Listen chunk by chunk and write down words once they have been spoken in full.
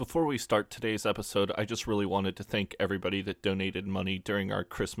Before we start today's episode, I just really wanted to thank everybody that donated money during our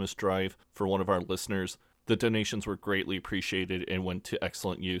Christmas drive for one of our listeners. The donations were greatly appreciated and went to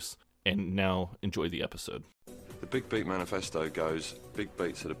excellent use. And now, enjoy the episode. The Big Beat Manifesto goes, big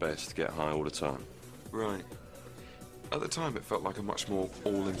beats are the best, get high all the time. Right. At the time, it felt like a much more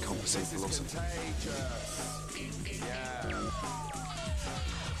all-encompassing philosophy.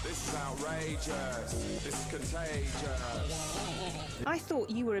 This is outrageous. This is contagious. I thought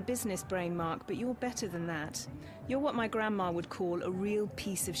you were a business brain, Mark, but you're better than that. You're what my grandma would call a real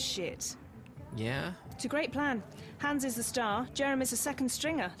piece of shit. Yeah? It's a great plan. Hans is the star, Jeremy's a second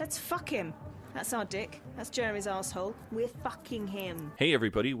stringer. Let's fuck him. That's our dick. That's Jeremy's asshole. We're fucking him. Hey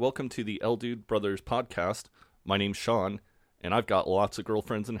everybody, welcome to the L Dude Brothers podcast. My name's Sean, and I've got lots of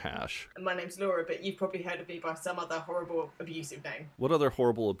girlfriends in Hash. And my name's Laura, but you've probably heard of me by some other horrible, abusive name. What other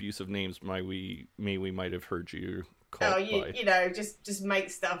horrible abusive names might have heard you called by? You know, just make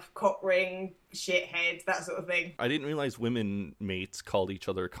stuff, cock ring, shithead, that sort of thing. I didn't realize women mates called each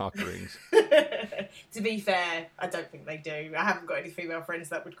other cock rings. To be fair, I don't think they do. I haven't got any female friends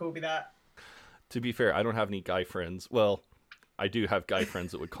that would call me that. To be fair, I don't have any guy friends. Well, I do have guy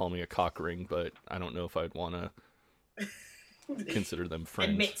friends that would call me a cock ring, but I don't know if I'd want to consider them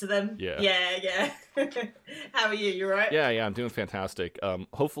friends. Admit to them? Yeah. How are you? You right? Yeah, I'm doing fantastic.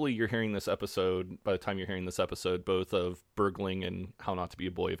 Hopefully you're hearing this episode, by the time you're hearing this episode, both of Burgling and How Not to Be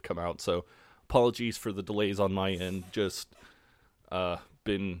a Boy have come out, so apologies for the delays on my end. Just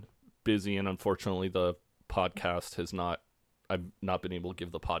been busy, and unfortunately the podcast I've not been able to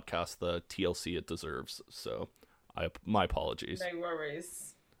give the podcast the TLC it deserves, so my apologies. No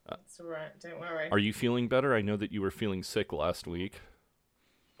worries. That's alright, don't worry. Are you feeling better? I know that you were feeling sick last week.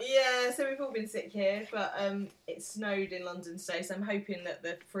 Yeah, so we've all been sick here, but it snowed in London today, so I'm hoping that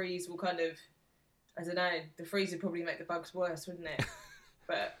the freeze will kind of, I don't know, the freeze would probably make the bugs worse, wouldn't it?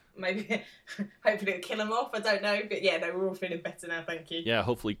 But maybe, hopefully it'll kill them off, I don't know, but yeah, no, we're all feeling better now, thank you. Yeah,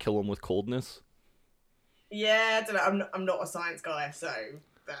 hopefully kill them with coldness. Yeah, I don't know, I'm not a science guy, so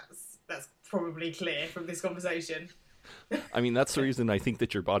that's probably clear from this conversation. I mean, that's the reason I think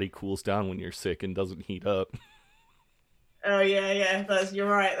that your body cools down when you're sick and doesn't heat up. Oh, yeah, you're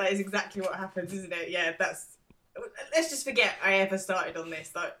right. That is exactly what happens, isn't it? Yeah, let's just forget I ever started on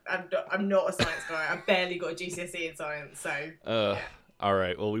this. Like, I'm not a science guy. I barely got a GCSE in science, so... yeah. All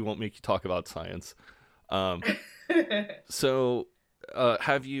right, well, we won't make you talk about science. So,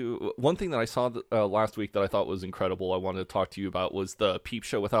 one thing that I saw last week that I thought was incredible, I wanted to talk to you about, was the Peep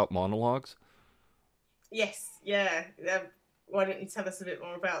Show Without Monologues. Yes, yeah. Why don't you tell us a bit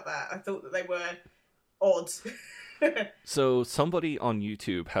more about that? I thought that they were odd. So somebody on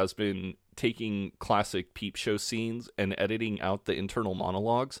YouTube has been taking classic Peep Show scenes and editing out the internal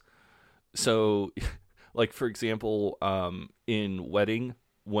monologues. So, like, for example, in Wedding,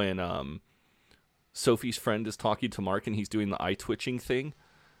 when Sophie's friend is talking to Mark and he's doing the eye twitching thing,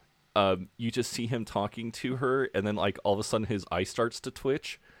 you just see him talking to her, and then, like, all of a sudden his eye starts to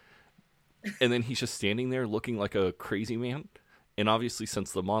twitch. And then he's just standing there looking like a crazy man. And obviously,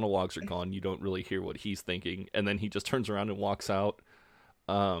 since the monologues are gone, you don't really hear what he's thinking. And then he just turns around and walks out.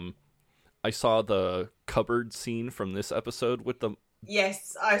 I saw the cupboard scene from this episode with the...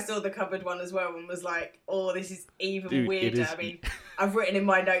 Yes, I saw the cupboard one as well and was like, oh, this is even weirder. Is... I mean, I've written in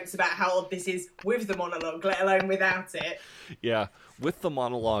my notes about how odd this is with the monologue, let alone without it. Yeah, with the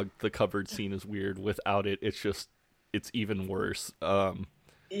monologue, the cupboard scene is weird. Without it, it's even worse.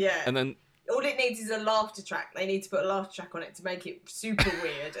 Yeah. And then... all it needs is a laughter track. They need to put a laughter track on it to make it super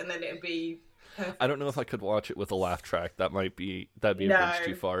weird, and then it'll be perfect. I don't know if I could watch it with a laugh track. That'd be a bridge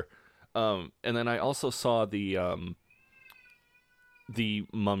too far. And then I also saw the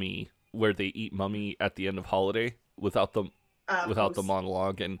Mummy, where they eat Mummy at the end of Holiday without the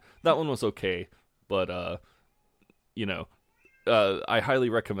monologue, and that one was okay. But I highly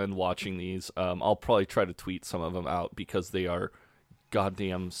recommend watching these. I'll probably try to tweet some of them out because they are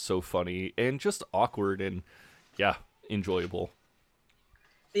goddamn so funny and just awkward and enjoyable.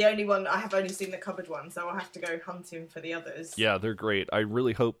 The only one, I have only seen the cupboard one, so I'll have to go hunting for the others. Yeah, they're great. I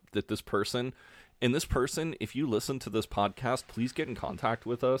really hope that this person, if you listen to this podcast, please get in contact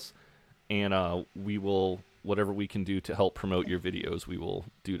with us, and we will, whatever we can do to help promote your videos, we will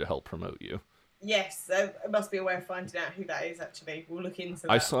do to help promote you. Yes, there must be a way of finding out who that is, actually. We'll look into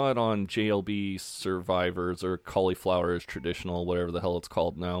that. I saw it on JLB Survivors, or Cauliflower is Traditional, whatever the hell it's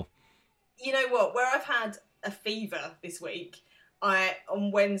called now. You know what? Where I've had a fever this week,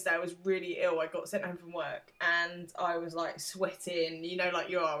 on Wednesday I was really ill. I got sent home from work, and I was, like, sweating, like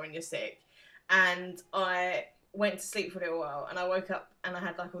you are when you're sick. And I went to sleep for a little while, and I woke up, and I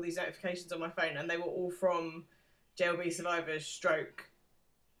had, like, all these notifications on my phone, and they were all from JLB Survivors /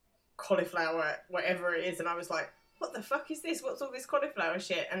 cauliflower, whatever it is, and I was like, what the fuck is this? What's all this cauliflower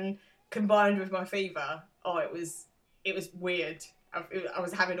shit? And combined with my fever, it was weird. I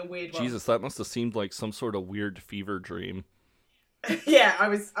was having a weird one. Jesus, that must have seemed like some sort of weird fever dream. Yeah, I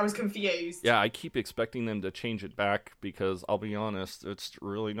was confused. Yeah, I keep expecting them to change it back because I'll be honest, it's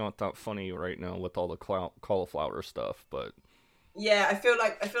really not that funny right now with all the cauliflower stuff. But yeah, I feel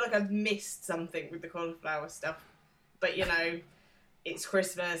like I've missed something with the cauliflower stuff. But you know, it's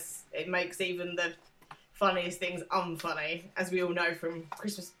Christmas. It makes even the funniest things unfunny, as we all know from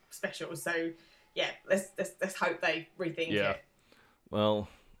Christmas specials. So yeah, let's hope they rethink it. Well,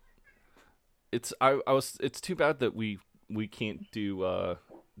 it's too bad that we can't do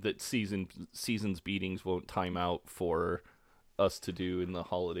that season's beatings won't time out for us to do in the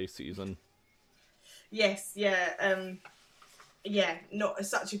holiday season. Yes, yeah. Not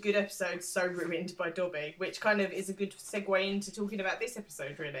such a good episode, so ruined by Dobby, which kind of is a good segue into talking about this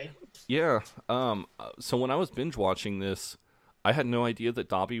episode, really. Yeah. So when I was binge watching this, I had no idea that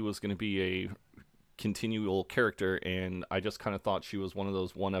Dobby was going to be a continual character, and I just kind of thought she was one of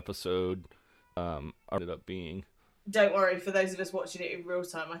those one episode. Ended up being. Don't worry, for those of us watching it in real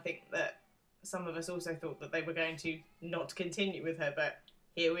time, I think that some of us also thought that they were going to not continue with her, but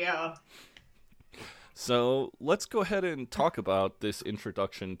here we are. So let's go ahead and talk about this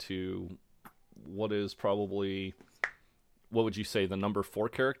introduction to what is probably, what would you say, the number 4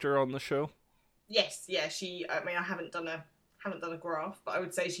 character on the show? Yes, yeah, she. I mean, I haven't done a graph, but I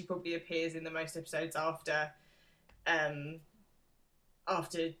would say she probably appears in the most episodes after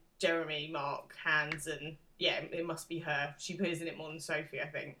Jeremy, Mark, Hans, and yeah, it must be her. She appears in it more than Sophie, I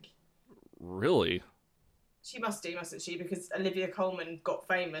think. Really? She must do, mustn't she? Because Olivia Colman got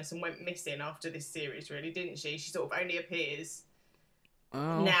famous and went missing after this series, really, didn't she? She sort of only appears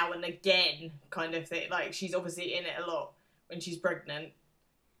now and again, kind of thing. Like, she's obviously in it a lot when she's pregnant.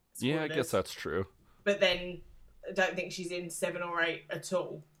 Spoilers. Yeah, I guess that's true. But then, I don't think she's in 7 or 8 at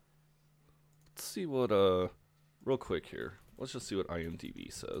all. Let's see what, real quick here. Let's just see what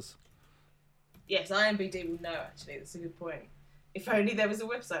IMDb says. Yes, IMDb will know, actually. That's a good point. If only there was a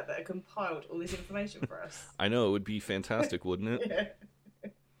website that had compiled all this information for us. I know, it would be fantastic, wouldn't it? Yeah.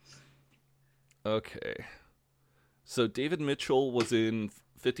 Okay. So David Mitchell was in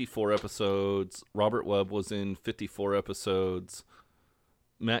 54 episodes. Robert Webb was in 54 episodes.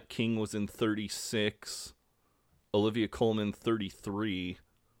 Matt King was in 36. Olivia Colman, 33.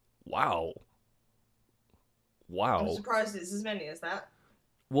 Wow. I'm surprised it's as many as that.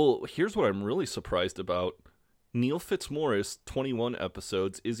 Well, here's what I'm really surprised about. Neil Fitzmaurice, 21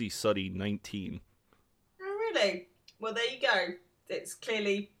 episodes. Izzy Suddy, 19. Oh, really? Well, there you go. It's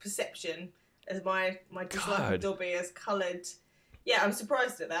clearly perception, as my dislike of Dobby has coloured. Yeah, I'm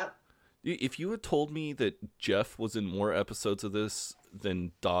surprised at that. If you had told me that Jeff was in more episodes of this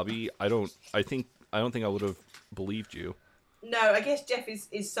than Dobby, I don't think I would have believed you. No, I guess Jeff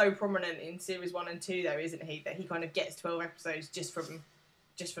is so prominent in series 1 and 2, though, isn't he? That he kind of gets 12 episodes just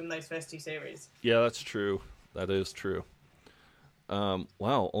from those first 2 series. Yeah, that's true. That is true. Wow,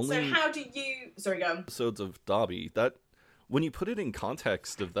 only. So how do you? Sorry, go on. Episodes of Dobby. That, when you put it in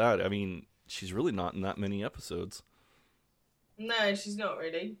context of that, I mean, she's really not in that many episodes. No, she's not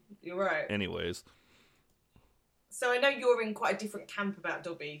really. You're right. Anyways. So I know you're in quite a different camp about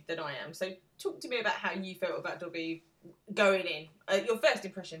Dobby than I am. So talk to me about how you felt about Dobby going in. Your first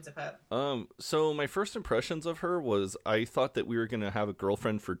impressions of her. So my first impressions of her was I thought that we were going to have a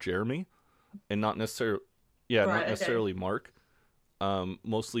girlfriend for Jeremy, and not necessarily. Yeah, not necessarily Mark.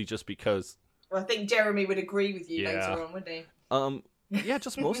 Mostly just because. Well, I think Jeremy would agree with you later on, wouldn't he? Yeah,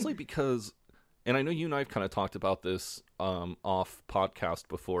 just mostly because, and I know you and I have kind of talked about this off podcast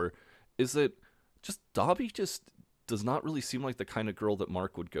before, is that just Dobby just does not really seem like the kind of girl that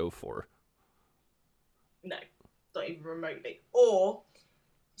Mark would go for. No, not even remotely. Or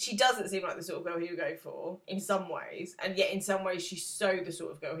she doesn't seem like the sort of girl he would go for in some ways, and yet in some ways she's so the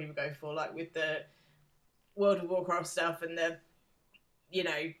sort of girl he would go for, like with the World of Warcraft stuff and the, you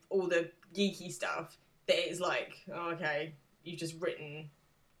know, all the geeky stuff, that it's like, oh, okay, you've written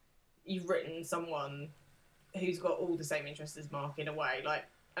someone who's got all the same interests as Mark in a way. Like,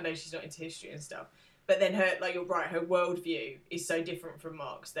 I know she's not into history and stuff, but then her, like, you're right, her worldview is so different from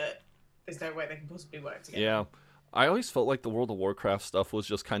Mark's that there's no way they can possibly work together. Yeah. I always felt like the World of Warcraft stuff was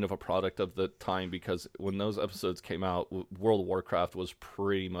just kind of a product of the time, because when those episodes came out, World of Warcraft was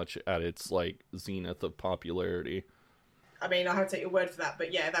pretty much at its, like, zenith of popularity. I mean, I have to take your word for that,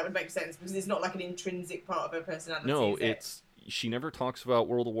 but yeah, that would make sense, because it's not like an intrinsic part of her personality. No, she never talks about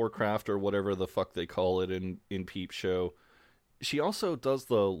World of Warcraft or whatever the fuck they call it in Peep Show. She also does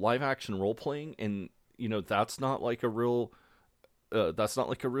the live-action role-playing, and, you know, that's not like a real that's not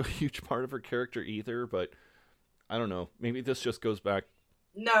like a really huge part of her character either, but I don't know. Maybe this just goes back.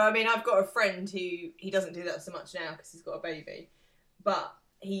 No, I mean, I've got a friend who, he doesn't do that so much now because he's got a baby, but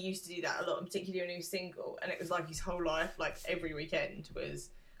he used to do that a lot, and particularly when he was single, and it was like his whole life, like every weekend was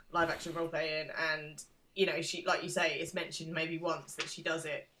live action role playing, and, you know, she, like you say, it's mentioned maybe once that she does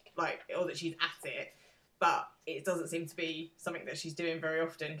it, like, or that she's at it, but it doesn't seem to be something that she's doing very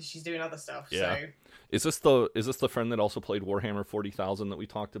often because she's doing other stuff. Yeah. So Is this the friend that also played Warhammer 40,000 that we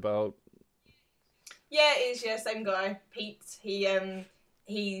talked about? yeah, it is. Yeah, same guy, Pete.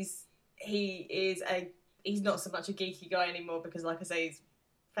 He's not so much a geeky guy anymore because, like I say, he's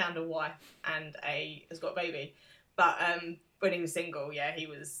found a wife and has got a baby. But when he was single, yeah, he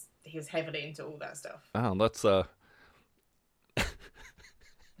was heavily into all that stuff. Oh, that's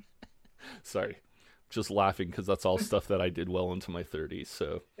sorry, just laughing because that's all stuff that I did well into my 30s.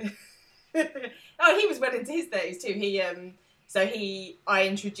 So Oh, he was well into his 30s too. I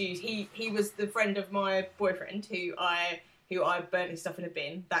introduced. He was the friend of my boyfriend who I burnt his stuff in a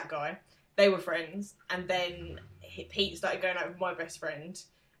bin. That guy. They were friends, and then Pete started going out with my best friend.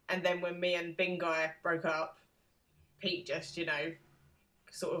 And then when me and Bing Guy broke up, Pete just, you know,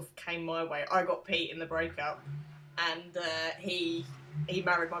 sort of came my way. I got Pete in the breakup, and he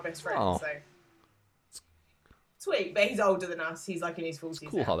married my best friend. Oh. So sweet, but he's older than us. He's like in his 40s.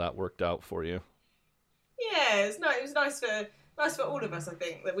 cool now. how that worked out for you. Yeah, it was nice for all of us. I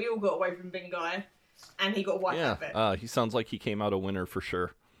think that we all got away from Bing Guy, and he got a wife out of it. He sounds like he came out a winner for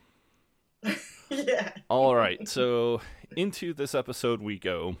sure. Yeah. All right, so into this episode we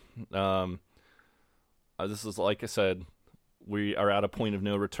go. This is, like I said, we are at a point of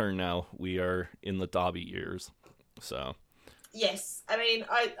no return now. We are in the Dobby years. So Yes, I mean,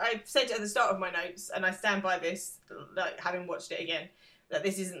 I said at the start of my notes, and I stand by this, like having watched it again, that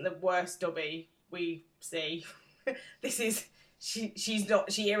this isn't the worst Dobby we see. This is she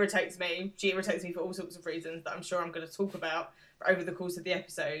irritates me. She irritates me for all sorts of reasons that I'm sure I'm going to talk about over the course of the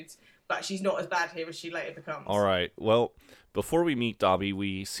episodes. But she's not as bad here as she later becomes. all right, well, before we meet Dobby,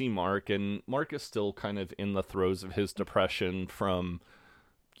 we see Mark, and Mark is still kind of in the throes of his depression from,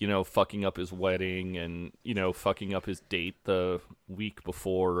 you know, fucking up his wedding and, you know, fucking up his date the week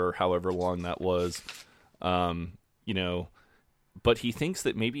before or however long that was. You know, but he thinks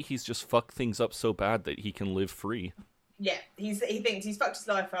that maybe he's just fucked things up so bad that he can live free. Yeah, he thinks he's fucked his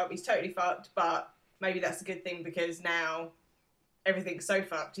life up. He's totally fucked, but maybe that's a good thing because now everything's so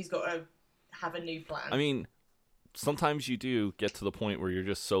fucked. He's got to have a new plan. I mean, sometimes you do get to the point where you're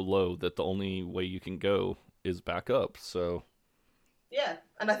just so low that the only way you can go is back up. So yeah,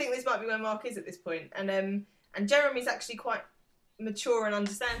 and I think this might be where Mark is at this point. And Jeremy's actually quite mature and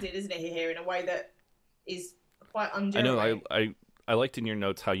understanding, isn't he? Here in a way that is quite un-Jeremy. I know. I liked in your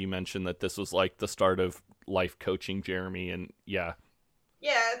notes how you mentioned that this was like the start of life coaching Jeremy, and yeah.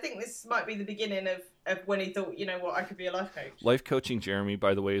 Yeah, I think this might be the beginning of when he thought, you know what, I could be a life coach. Life coaching Jeremy,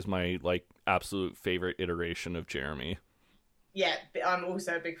 by the way, is my like absolute favorite iteration of Jeremy. Yeah, but I'm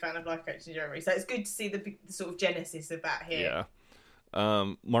also a big fan of life coaching Jeremy, so it's good to see the sort of genesis of that here.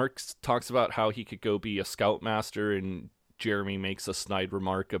 Yeah. Mark talks about how he could go be a scoutmaster, and Jeremy makes a snide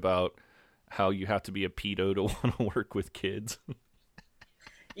remark about how you have to be a pedo to want to work with kids.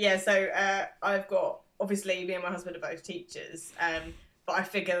 Yeah, so I've got, obviously, me and my husband are both teachers, but I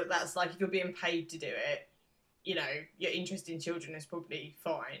figure that that's like, if you're being paid to do it, you know, your interest in children is probably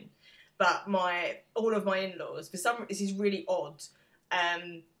fine. But all of my in-laws, this is really odd.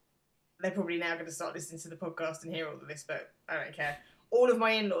 They're probably now going to start listening to the podcast and hear all of this, but I don't care. All of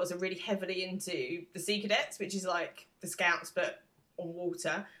my in-laws are really heavily into the Sea Cadets, which is like the Scouts, but on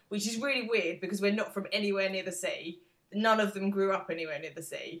water, which is really weird because we're not from anywhere near the sea. None of them grew up anywhere near the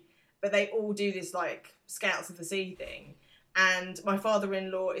sea, but they all do this like Scouts of the Sea thing. And my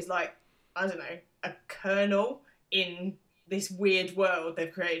father-in-law is like, I don't know, a colonel in this weird world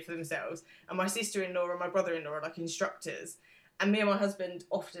they've created for themselves. And my sister-in-law and my brother-in-law are like instructors. And me and my husband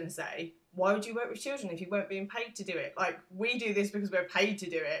often say, why would you work with children if you weren't being paid to do it? Like, we do this because we're paid to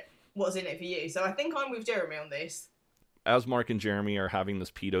do it. What's in it for you? So I think I'm with Jeremy on this. As Mark and Jeremy are having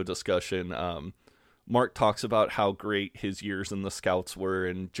this pedo discussion, Mark talks about how great his years in the Scouts were,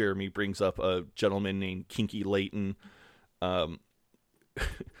 and Jeremy brings up a gentleman named Kinky Layton,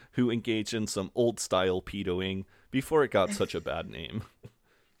 who engaged in some old-style pedoing before it got such a bad name.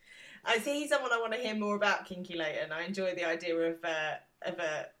 I see he's someone I want to hear more about, Kinky Layton. I enjoy the idea of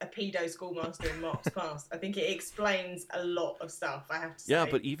a pedo schoolmaster in Mark's past. I think it explains a lot of stuff, I have to say. Yeah,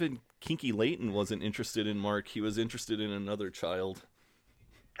 but even Kinky Layton wasn't interested in Mark. He was interested in another child.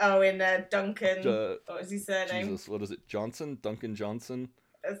 Oh, in Duncan. What was his surname? Jesus, what is it? Johnson? Duncan Johnson?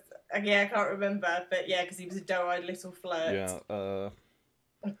 I can't remember, but yeah, because he was a doe-eyed little flirt. Yeah.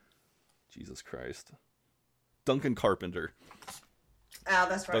 Jesus Christ. Duncan Carpenter. Oh,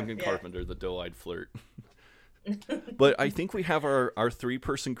 that's right. Duncan Carpenter, the doe-eyed flirt. But I think we have our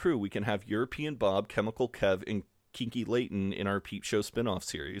 3-person crew. We can have European Bob, Chemical Kev, and Kinky Leighton in our Peep Show spin-off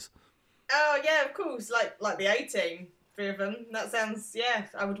series. Oh yeah, of course. Like the A-Team, 3 of them. That sounds, yeah,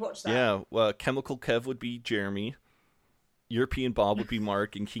 I would watch that. Yeah, well, Chemical Kev would be Jeremy, European Bob would be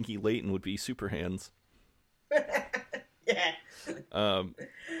Mark, and Kinky Leighton would be Superhands. Yeah.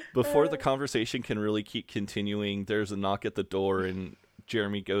 Before the conversation can really keep continuing, there's a knock at the door, and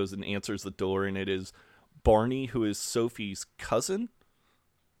Jeremy goes and answers the door, and it is Barney, who is Sophie's cousin,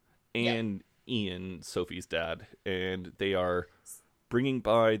 and Ian, Sophie's dad, and they are bringing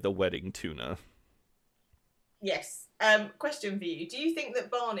by the wedding tuna. Yes. Question for you. Do you think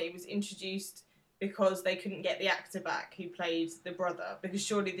that Barney was introduced because they couldn't get the actor back who played the brother? Because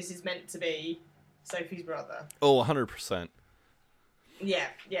surely this is meant to be Sophie's brother. Oh, 100%. Yeah.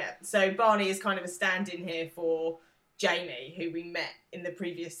 So Barney is kind of a stand-in here for Jamie, who we met in the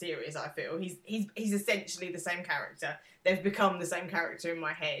previous series. I feel he's essentially the same character. They've become the same character in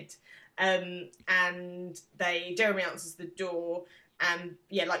my head. And Jeremy answers the door, and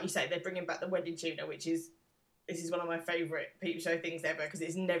yeah, like you say, they're bringing back the wedding tuna, this is one of my favourite Peep Show things ever, because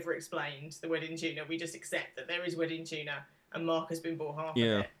it's never explained, the wedding tuna. We just accept that there is wedding tuna, and Mark has been bought half of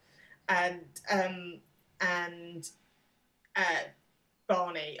it. And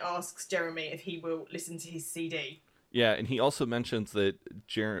Barney asks Jeremy if he will listen to his CD. Yeah, and he also mentions that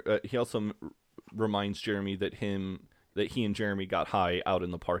he also reminds Jeremy that he and Jeremy got high out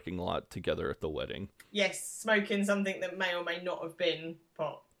in the parking lot together at the wedding. Yes, smoking something that may or may not have been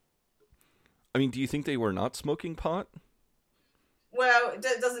pot. I mean, do you think they were not smoking pot? Well,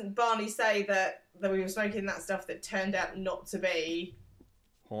 doesn't Barney say that we were smoking that stuff that turned out not to be?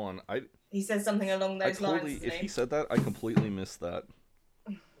 Hold on, he says something along those lines. If he said that, I completely missed that.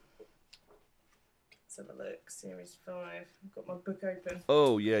 Let's have a look. Series 5. I've got my book open.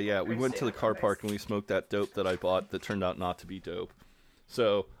 Oh, yeah. We went to the car park and we smoked that dope that I bought that turned out not to be dope.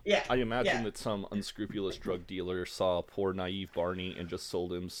 So, yeah, I imagine that some unscrupulous drug dealer saw poor naive Barney and just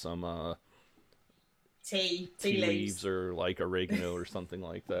sold him some tea leaves or like oregano or something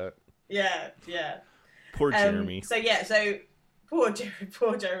like that. Yeah. Poor Jeremy. So poor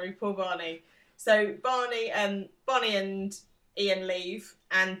Jeremy, poor Barney. So Barney and Ian leave,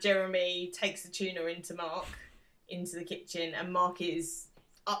 and Jeremy takes the tuna into the kitchen, and Mark is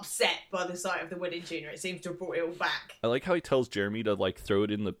upset by the sight of the wedding tuna. It seems to have brought it all back. I like how he tells Jeremy to like throw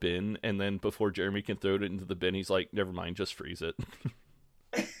it in the bin, and then before Jeremy can throw it into the bin, he's like, "Never mind, just freeze it."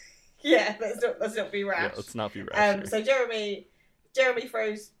 Yeah, let's not be rash. Yeah, let's not be rash. So Jeremy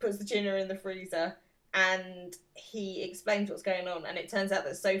puts the tuna in the freezer, and he explains what's going on, and it turns out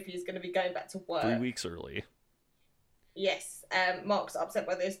that Sophie is going to be going back to work 3 weeks early. Yes, Mark's upset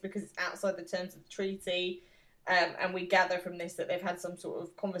by this because it's outside the terms of the treaty, and we gather from this that they've had some sort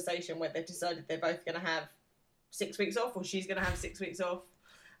of conversation where they've decided they're both going to have 6 weeks off, or she's going to have 6 weeks off,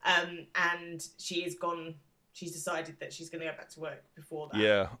 and she's decided that she's going to go back to work before that.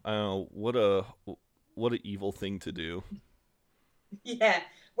 Yeah, what a evil thing to do. Yeah.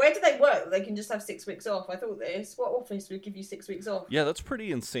 Where do they work? They can just have 6 weeks off. I thought this. What office would give you 6 weeks off? Yeah, that's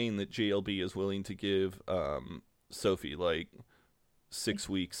pretty insane that JLB is willing to give Sophie like 6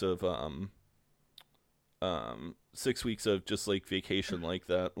 weeks of 6 weeks of just like vacation like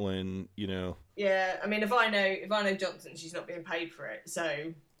that, when Yeah, I mean, if I know Johnson, she's not being paid for it,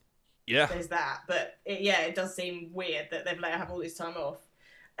 so yeah, there's that. But it does seem weird that they've let her have all this time off.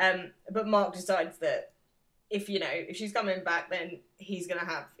 But Mark decides that if she's coming back, then he's gonna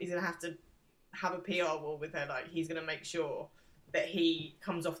have to have a PR war with her. Like, he's gonna make sure that he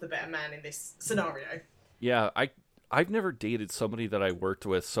comes off the better man in this scenario. Yeah, I've never dated somebody that I worked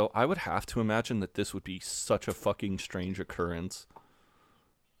with, so I would have to imagine that this would be such a fucking strange occurrence.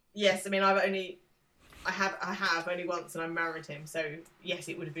 Yes, I mean, I have only once, and I married him, so yes,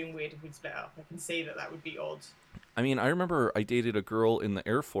 it would have been weird if we'd split up. I can see that would be odd. I mean, I remember I dated a girl in the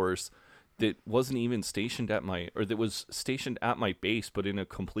Air Force that wasn't even that was stationed at my base, but in a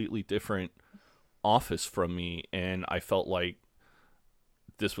completely different office from me, and I felt like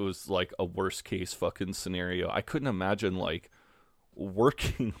this was like a worst case fucking scenario. I couldn't imagine like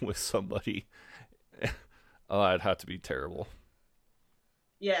working with somebody. Oh, it'd have to be terrible.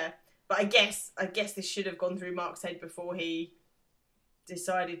 Yeah, but I guess this should have gone through Mark's head before he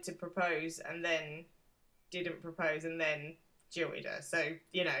decided to propose, and then didn't propose, and then jilted her. So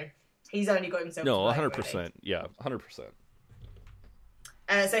he's only got himself. No, to blame, 100%. really. Yeah, 100%.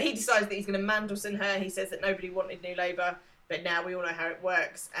 So he decides that he's going to Mandelson her. He says that nobody wanted New Labour. but now we all know how it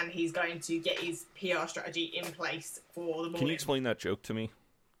works, and he's going to get his PR strategy in place for the morning. Can you explain that joke to me?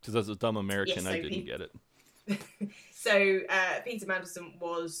 Because as a dumb American, Yes, so I didn't get it. So Peter Mandelson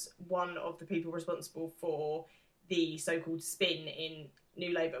was one of the people responsible for the so-called spin in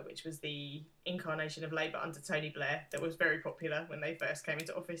New Labour, which was the incarnation of Labour under Tony Blair that was very popular when they first came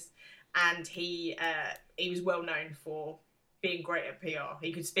into office. And he was well known for being great at PR.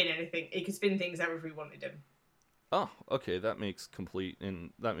 He could spin anything. He could spin things however he wanted them. Oh, okay, that makes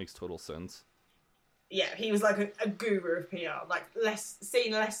total sense. Yeah, he was like a guru of PR, like less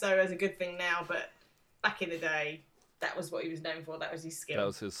so as a good thing now, but back in the day, that was what he was known for. That was his skill. That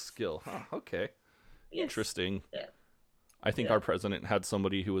was his skill. Huh, okay. Yes. Interesting. Yeah. I think our president had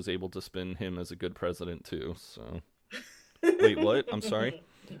somebody who was able to spin him as a good president too. So, wait, what? I'm sorry.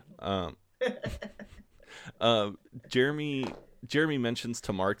 Jeremy mentions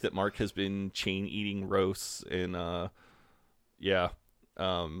to Mark that Mark has been chain eating roasts and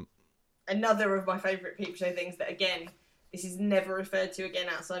another of my favourite Peep Show things that, again, this is never referred to again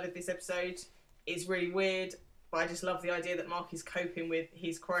outside of this episode. It's really weird, but I just love the idea that Mark is coping with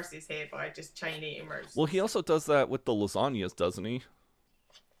his crisis here by just chain eating roasts. Well, he also does that with the lasagnas, doesn't he?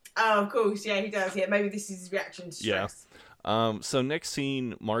 Oh, of course, yeah, he does. Yeah, maybe this is his reaction to stress. Yeah. So next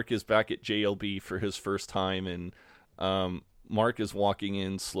scene, Mark is back at JLB for his first time, and Mark is walking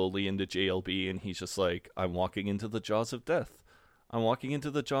in slowly into JLB, and he's just like, I'm walking into the jaws of death. I'm walking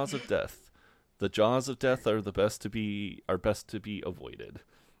into the jaws of death. The jaws of death are best to be avoided.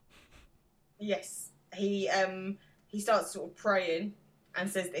 Yes. He starts sort of praying and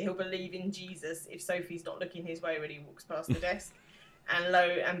says that he'll believe in Jesus if Sophie's not looking his way when he walks past the desk. And lo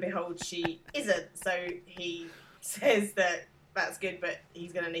and behold, she isn't. So he says that that's good, but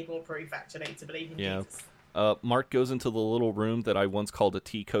he's going to need more proof, actually, to believe in Jesus. Mark goes into the little room that I once called a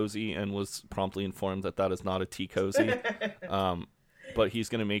tea cozy and was promptly informed that that is not a tea cozy. But he's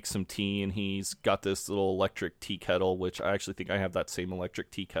going to make some tea, and he's got this little electric tea kettle, which I actually think I have that same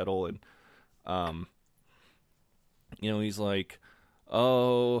electric tea kettle. And, he's like,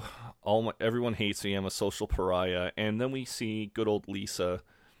 oh, everyone hates me. I'm a social pariah. And then we see good old Lisa,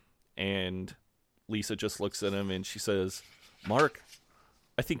 and Lisa just looks at him and she says, Mark,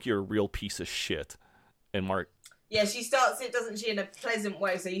 I think you're a real piece of shit. And Mark... Yeah, she starts it, doesn't she, in a pleasant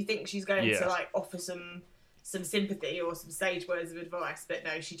way, so you think she's going to, like, offer some sympathy or some sage words of advice, but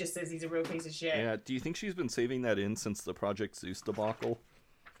no, she just says he's a real piece of shit. Yeah, do you think she's been saving that in since the Project Zeus debacle?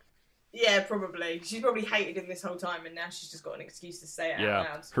 Yeah, probably. She's probably hated him this whole time, and now she's just got an excuse to say it out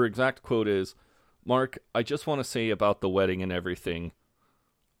loud. Her exact quote is, Mark, I just want to say about the wedding and everything,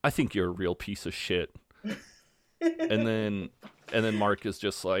 I think you're a real piece of shit. and then Mark is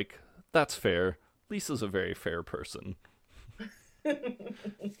just like, that's fair. Lisa's a very fair person.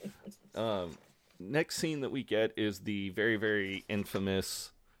 Next scene that we get is the very, very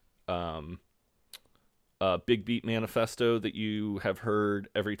infamous Big Beat Manifesto that you have heard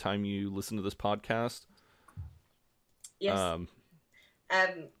every time you listen to this podcast. Yes.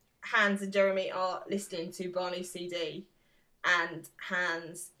 Hans and Jeremy are listening to Barney's CD, and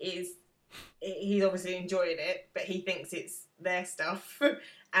Hans he's obviously enjoying it, but he thinks it's their stuff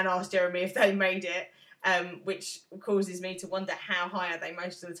and asks Jeremy if they made it. Which causes me to wonder how high are they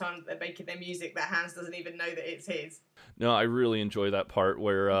most of the time that they're making their music that Hans doesn't even know that it's his. No, I really enjoy that part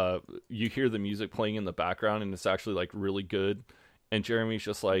where you hear the music playing in the background and it's actually like really good. And Jeremy's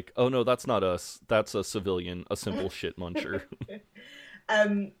just like, oh no, that's not us. That's a civilian, a simple shit muncher.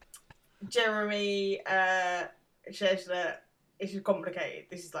 Jeremy says that it's complicated.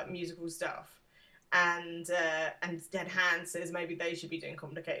 This is like musical stuff. And then Hans says maybe they should be doing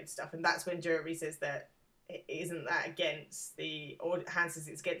complicated stuff, and that's when Jeremy says that isn't that against or Hans says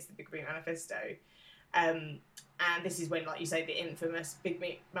it's against the Big Beat Manifesto, and this is when, like you say, the infamous Big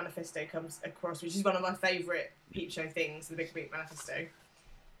Beat Manifesto comes across, which is one of my favourite Peep Show things, the Big Beat Manifesto.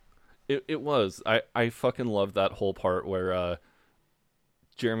 It was. I fucking love that whole part where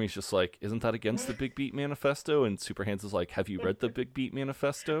Jeremy's just like, isn't that against the Big Beat Manifesto? And Super Hans is like, have you read the Big Beat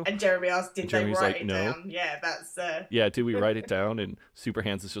Manifesto? And Jeremy asks, did they write it no. down? Yeah, that's... Yeah, did we write it down? And Super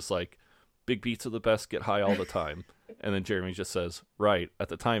Hans is just like, big beats are the best, get high all the time. And then Jeremy just says, right, at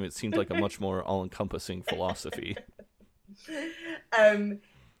the time it seemed like a much more all-encompassing philosophy. They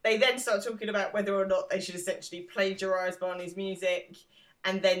then start talking about whether or not they should essentially plagiarise Barney's music.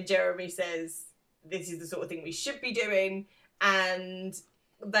 And then Jeremy says, this is the sort of thing we should be doing. And...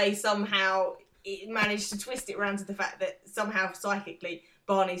 they somehow managed to twist it around to the fact that somehow psychically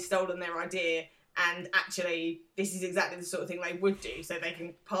Barney's stolen their idea, and actually this is exactly the sort of thing they would do, so they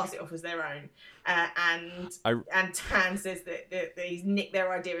can pass it off as their own. And Tan says that he's nicked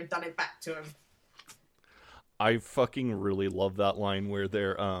their idea and done it back to him. I fucking really love that line where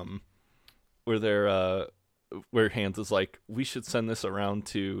where Hans is like, we should send this around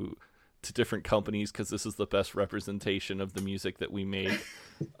to different companies because this is the best representation of the music that we make.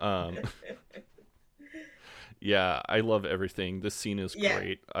 Yeah, I love everything. This scene is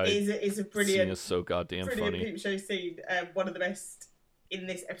great. It's a brilliant scene is so goddamn funny. Peep Show scene. One of the best in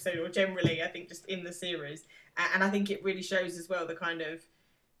this episode, or generally, I think, just in the series. And I think it really shows as well the kind of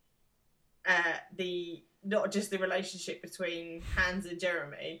not just the relationship between Hans and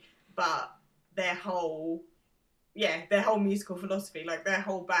Jeremy, but their whole musical philosophy, like their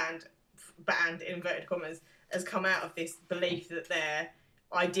whole band in inverted commas, has come out of this belief that their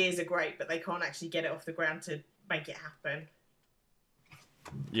ideas are great, but they can't actually get it off the ground to make it happen.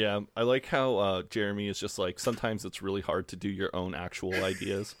 Yeah, I like how Jeremy is just like, sometimes it's really hard to do your own actual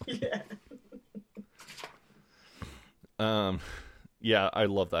ideas. Yeah. Yeah, I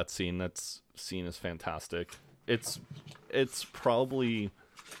love that scene. That scene is fantastic. It's probably,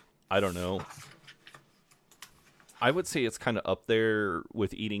 I don't know, I would say it's kind of up there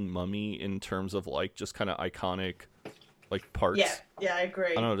with Eating Mummy in terms of like just kind of iconic like parts. Yeah, I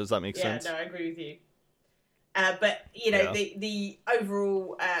agree. I don't know, does that make sense? Yeah, no, I agree with you. But, you know, the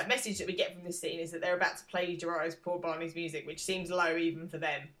overall message that we get from this scene is that they're about to plagiarise Paul Barney's music, which seems low even for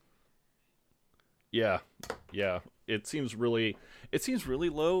them. Yeah. It seems really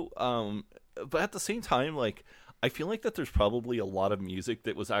low. But at the same time, like, I feel like that there's probably a lot of music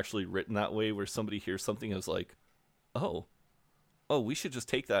that was actually written that way, where somebody hears something and is like, oh, we should just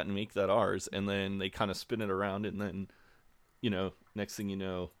take that and make that ours. And then they kind of spin it around, and then, you know, next thing you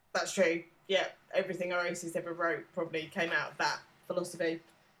know. That's true. Yeah, everything Oasis ever wrote probably came out of that philosophy.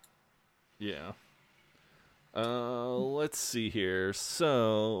 Yeah. Let's see here.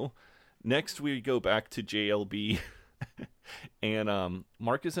 So, next we go back to JLB. And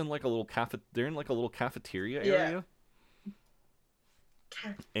Mark is in like a little they're in like a little cafeteria area.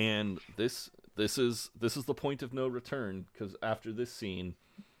 Yeah. And this is the point of no return, because after this scene,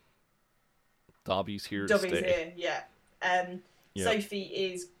 Dobby's here to stay. Yeah. Sophie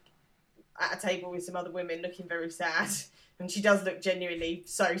is at a table with some other women looking very sad, and she does look genuinely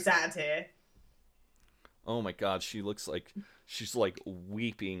so sad here. Oh my god, she looks like she's like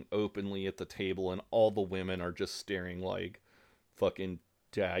weeping openly at the table, and all the women are just staring like fucking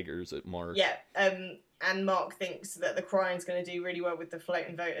daggers at Mark. Yeah, and Mark thinks that the crying's going to do really well with the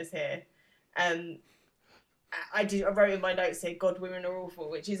floating voters here. I wrote in my notes here, God, women are awful,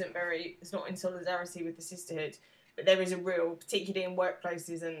 which it's not in solidarity with the sisterhood, but there is a real, particularly in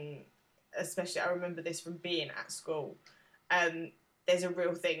workplaces, and especially I remember this from being at school, there's a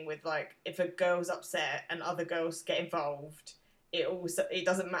real thing with, like, if a girl's upset and other girls get involved, it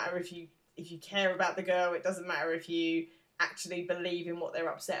doesn't matter if you care about the girl, it doesn't matter if you actually believe in what they're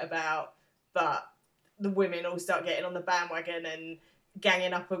upset about, but the women all start getting on the bandwagon and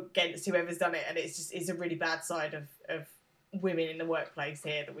ganging up against whoever's done it, and it's a really bad side of women in the workplace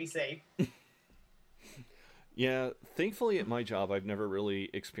here that we see. Yeah, thankfully at my job I've never really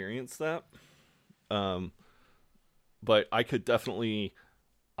experienced that. But I could definitely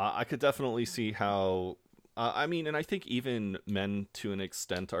see how, I mean, and I think even men to an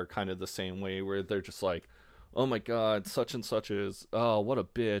extent are kind of the same way, where they're just like, oh my god, such and such is, oh, what a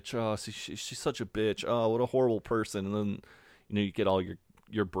bitch, oh, she's such a bitch, oh, what a horrible person, and then, you know, you get all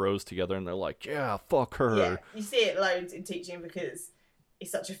your bros together and they're like, yeah, fuck her. Yeah, you see it loads in teaching because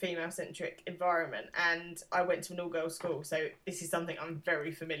it's such a female-centric environment, and I went to an all-girls school, so this is something I'm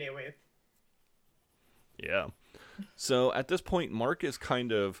very familiar with. Yeah. So at this point, Mark is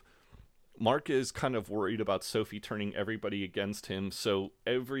kind of worried about Sophie turning everybody against him. So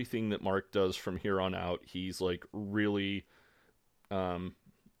everything that Mark does from here on out, he's like really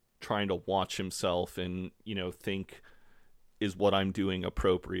trying to watch himself and, you know, think, is what I'm doing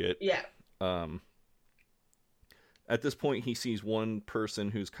appropriate? Yeah. At this point, he sees one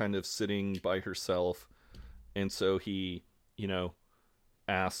person who's kind of sitting by herself, and so he, you know,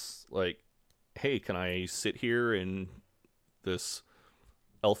 asks, like, hey, can I sit here? And this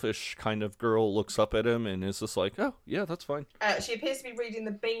elfish kind of girl looks up at him and is just like, oh, yeah, that's fine. She appears to be reading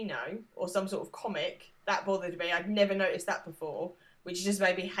the Beano, or some sort of comic. That bothered me. I'd never noticed that before, which just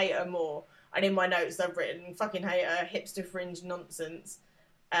made me hate her more. And in my notes, I've written, fucking hate her, hipster fringe nonsense.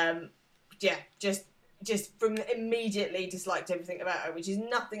 Yeah, just from immediately disliked everything about her, which is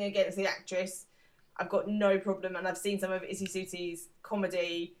nothing against the actress. I've got no problem, and I've seen some of Issy Suti's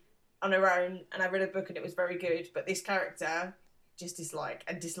comedy on her own, and I read a book and it was very good, but this character, just disliked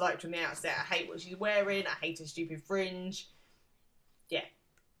from the outset. I hate what she's wearing, I hate her stupid fringe. Yeah.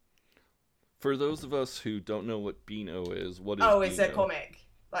 For those of us who don't know what Beano is, what is Beano? It's a Beano? comic,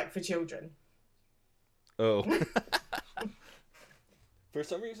 like, for children. Oh. For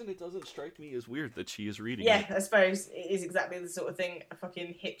some reason, it doesn't strike me as weird that she is reading Yeah, it. I suppose it is exactly the sort of thing a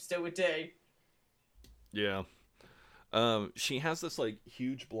fucking hipster would do. Yeah. She has this, like,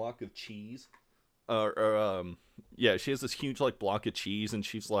 huge block of cheese. Yeah, she has this huge, like, block of cheese, and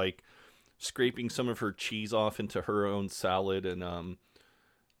she's, like, scraping some of her cheese off into her own salad, and,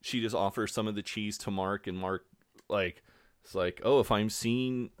 she just offers some of the cheese to Mark, and Mark, like, it's like, oh, if I'm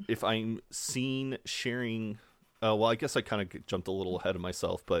seen sharing... well, I guess I kind of jumped a little ahead of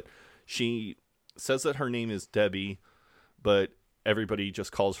myself, but she says that her name is Debbie, but everybody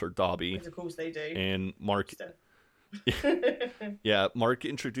just calls her Dobby. Because of course they do. And Mark... Yeah, Mark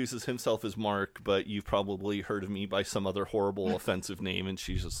introduces himself as Mark, but you've probably heard of me by some other horrible, offensive name, and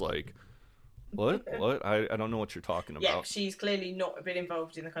she's just like, what? I don't know what you're talking about. Yeah, she's clearly not been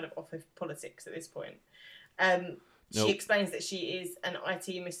involved in the kind of office politics at this point. She Nope. explains that she is an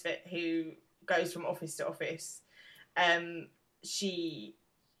IT misfit who goes from office to office. She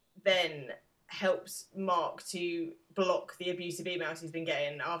then helps Mark to block the abusive emails he's been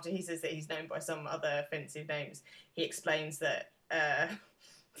getting. After he says that he's known by some other offensive names, he explains that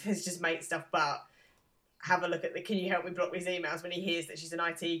it's just mate stuff, but have a look at can you help me block these emails, when he hears that she's an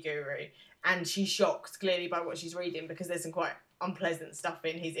IT guru. And she's shocked, clearly, by what she's reading, because there's some quite unpleasant stuff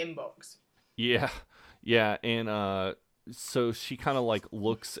in his inbox. Yeah, and so she kind of, like,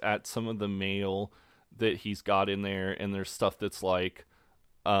 looks at some of the mail that he's got in there, and there's stuff that's like,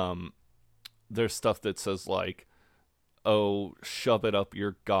 there's stuff that says, like, oh, shove it up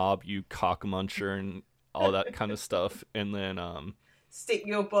your gob, you cockmuncher, and all that kind of stuff. And then Stick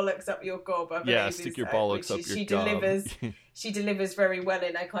your bollocks up your gob. I believe yeah, stick your bollocks up your gob. She delivers very well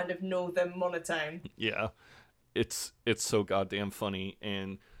in a kind of northern monotone. Yeah, it's so goddamn funny.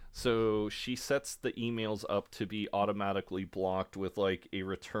 And so she sets the emails up to be automatically blocked with, like, a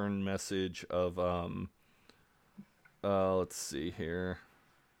return message of let's see here.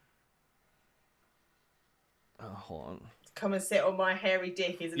 Hold on. Come and sit on my hairy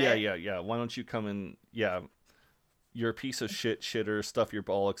dick, isn't Yeah, it? yeah. Why don't you come and you're a piece of shitter, stuff your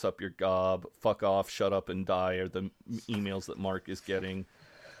bollocks up your gob, fuck off, shut up and die are the emails that Mark is getting.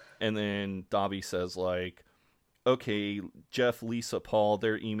 And then Dobby says, like, okay, Jeff, Lisa, Paul,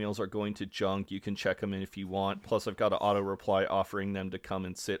 their emails are going to junk. You can check them in if you want. Plus, I've got an auto reply offering them to come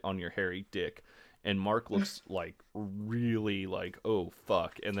and sit on your hairy dick. And Mark looks like really like, oh,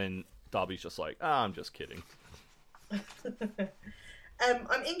 fuck. And then Dobby's just like, I'm just kidding.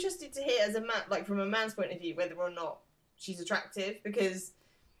 I'm interested to hear, as a man, like from a man's point of view, whether or not she's attractive, because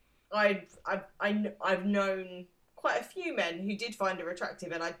I've known quite a few men who did find her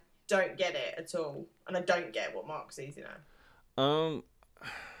attractive, and I don't get it at all, and I don't get what Mark sees, you know.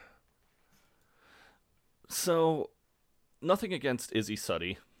 So nothing against Izzy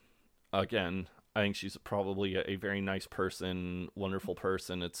Suddy. Again, I think she's probably a very nice person, wonderful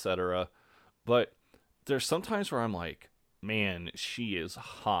person, etc. But there's sometimes where I'm like, man, she is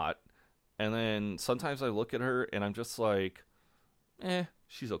hot. And then sometimes I look at her and I'm just like,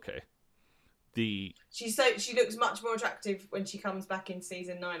 she's okay. She looks much more attractive when she comes back in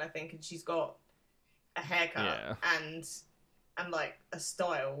season 9, I think, and she's got a haircut and like a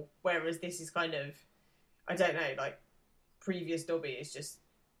style, whereas this is kind of, I don't know, like previous Dobby is just,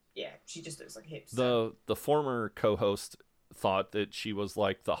 she just looks like a hipster. The former co-host thought that she was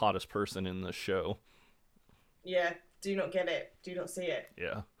like the hottest person in the show. Yeah, do not get it. Do not see it.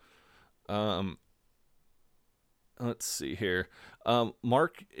 Yeah. Let's see here.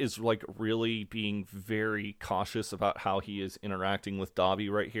 Mark is like really being very cautious about how he is interacting with Dobby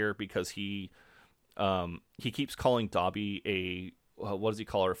right here, because he keeps calling Dobby a what does he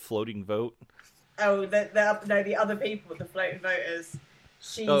call her? Floating vote? Oh, the other people, the floating voters.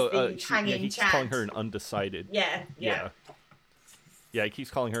 She's the hanging he keeps Chad. calling her an undecided. Yeah. He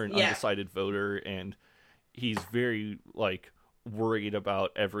keeps calling her an undecided voter, and he's very like worried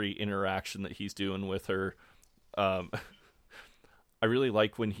about every interaction that he's doing with her. I really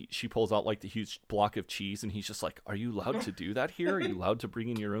like when she pulls out like the huge block of cheese, and he's just like, "Are you allowed to do that here? Are you allowed to bring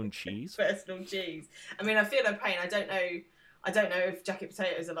in your own cheese?" Personal cheese. I mean, I feel her pain. I don't know if jacket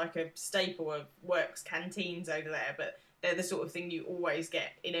potatoes are like a staple of works canteens over there, but they're the sort of thing you always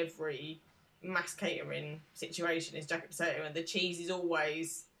get in every mass catering situation is jacket potato, and the cheese is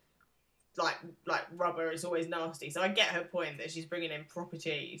always like rubber. It's always nasty. So I get her point that she's bringing in proper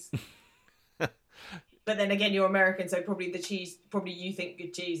cheese. But then again, you're American, so probably you think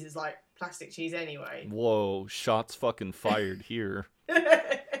good cheese is like plastic cheese anyway. Whoa, shots fucking fired here.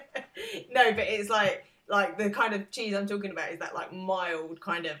 No, but it's like the kind of cheese I'm talking about is that like mild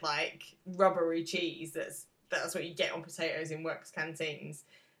kind of like rubbery cheese that's what you get on potatoes in works canteens.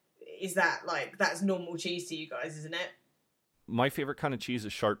 is that like that's normal cheese to you guys, isn't it? My favorite kind of cheese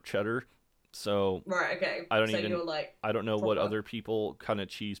is sharp cheddar. So Right. Okay. I don't so even- You're like I don't know what proper. other people kind of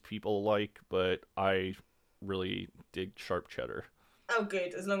cheese people like, but I really dig sharp cheddar. Oh,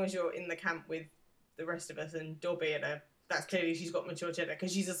 good. As long as you're in the camp with the rest of us and Dobby and her, that's clearly she's got mature cheddar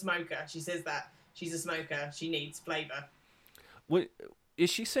because she's a smoker. She says that she's a smoker. She needs flavour. What is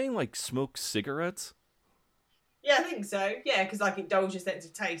she saying? Like smoke cigarettes? Yeah, I think so. Yeah, because like it dulls your sense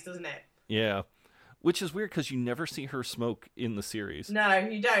of taste, doesn't it? Yeah, which is weird because you never see her smoke in the series. No,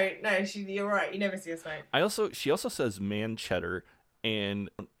 you don't. No, you're right. You never see her smoke. She also says man cheddar, and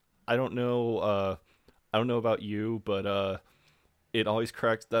I don't know about you, but it always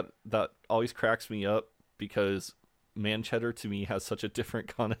always cracks me up because man cheddar to me has such a different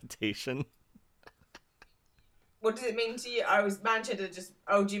connotation. What does it mean to you? I was man cheddar. Just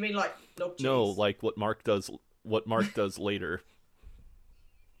do you mean like log cheese? No, like what Mark does later.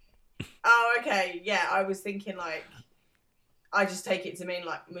 Oh, okay. Yeah, I was thinking like I just take it to mean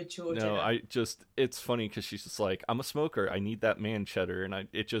like mature cheddar. No, it's funny because she's just like, I'm a smoker. I need that man cheddar, and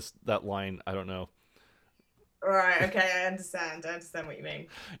that line. I don't know. Right. Okay. I understand. What you mean.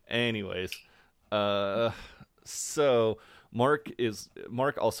 Anyways, so Mark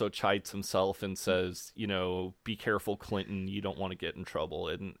also chides himself and says, be careful, Clinton. You don't want to get in trouble.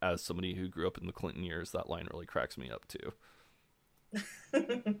 And as somebody who grew up in the Clinton years, that line really cracks me up too.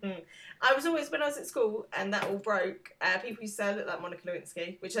 I was always, when I was at school and that all broke, people used to say I looked like Monica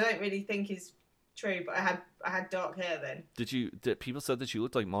Lewinsky, which I don't really think is true, but I had dark hair then. Did people said that you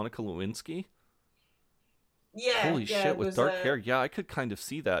looked like Monica Lewinsky? Yeah. Holy shit, with dark hair. Yeah, I could kind of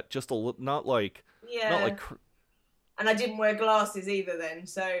see that. Just not like and I didn't wear glasses either then.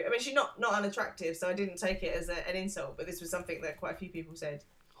 So, I mean, she's not unattractive, so I didn't take it as an insult, but this was something that quite a few people said.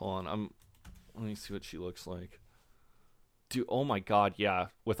 Hold on, let me see what she looks like. Dude, oh my god, yeah.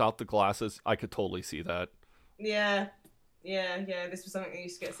 Without the glasses, I could totally see that. Yeah. This was something that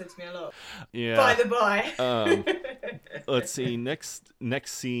used to get said to me a lot. Yeah. By the by. Let's see. Next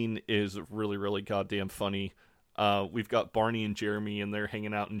scene is really, really goddamn funny. We've got Barney and Jeremy, and they're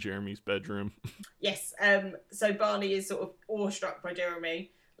hanging out in Jeremy's bedroom. Yes. So Barney is sort of awestruck by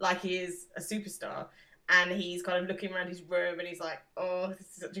Jeremy, like he is a superstar. And he's kind of looking around his room and he's like, oh, this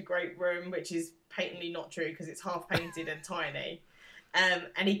is such a great room, which is patently not true because it's half painted and tiny.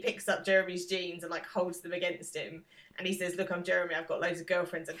 And he picks up Jeremy's jeans and like holds them against him. And he says, look, I'm Jeremy. I've got loads of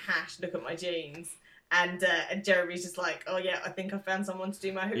girlfriends and hash. Look at my jeans. And Jeremy's just like, oh yeah, I think I found someone to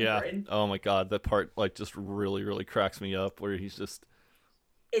do my hoovering. Yeah. Oh my god, that part like just really, really cracks me up where he's just...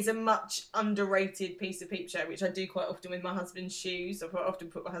 It's a much underrated piece of peep show, which I do quite often with my husband's shoes. I quite often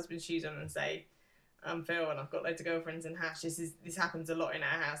put my husband's shoes on and say, I'm Phil and I've got loads of girlfriends and hash. This happens a lot in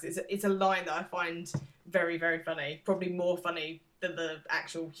our house. It's a line that I find very, very funny. Probably more funny than the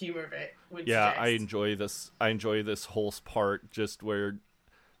actual humour of it would suggest. I enjoy this. I enjoy this whole part just where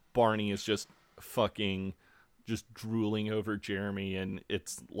Barney is just fucking just drooling over Jeremy, and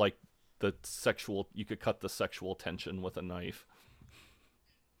it's like you could cut the sexual tension with a knife.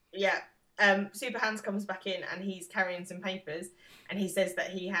 Yeah. Super Hans comes back in and he's carrying some papers and he says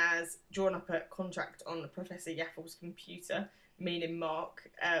that he has drawn up a contract on Professor Yaffel's computer, meaning Mark,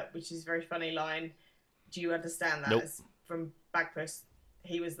 which is a very funny line. Do you understand that? Nope. As from Bagpuss?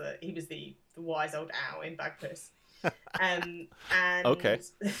 He was the wise old owl in Bagpuss. And Okay.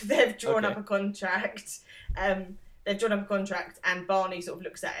 they've drawn up a contract. They've drawn up a contract and Barney sort of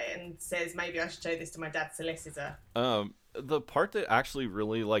looks at it and says, maybe I should show this to my dad's solicitor. The part that actually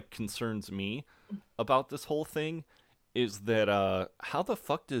really like concerns me about this whole thing is that how the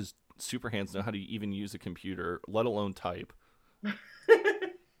fuck does Super Hands know how to even use a computer, let alone type?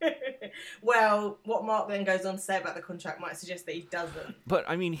 Well, what Mark then goes on to say about the contract might suggest that he doesn't. But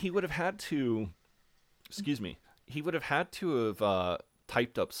I mean, he would have had to. Excuse me. He would have had to have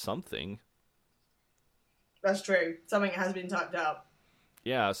typed up something. That's true. Something has been typed up.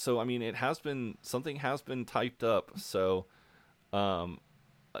 Yeah, so I mean, something has been typed up. So,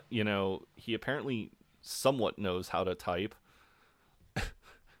 he apparently somewhat knows how to type.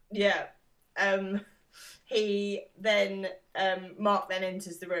 Yeah. He then Mark then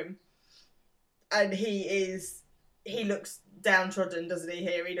enters the room, and he looks downtrodden, doesn't he?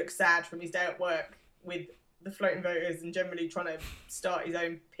 Here he looks sad from his day at work with the floating voters and generally trying to start his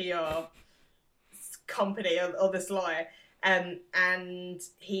own PR company on the sly. And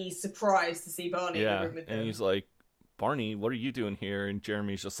he's surprised to see Barney in the room with them. And he's like, Barney, what are you doing here? And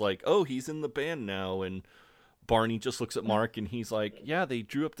Jeremy's just like, oh, he's in the band now. And Barney just looks at Mark and he's like, yeah, they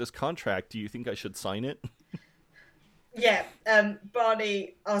drew up this contract. Do you think I should sign it? Yeah,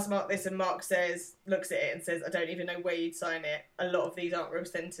 Barney asks Mark this, and Mark looks at it and says, "I don't even know where you'd sign it. A lot of these aren't real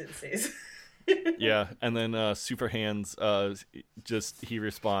sentences." Yeah, and then Super Hands, he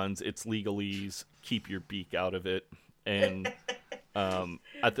responds, "It's legalese. Keep your beak out of it." And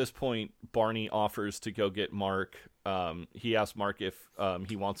at this point, Barney offers to go get Mark. He asks Mark if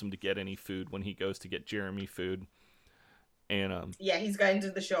he wants him to get any food when he goes to get Jeremy food. And yeah, he's going to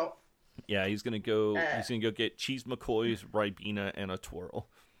the shop. yeah, he's gonna go get cheese McCoys, Ribena, and a twirl.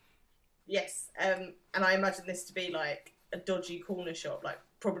 Yes, and I imagine this to be like a dodgy corner shop, like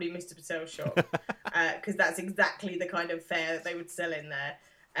probably Mr. Patel's shop, because that's exactly the kind of fare that they would sell in there.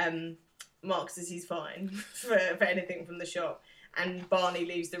 Mark says he's fine for anything from the shop, and Barney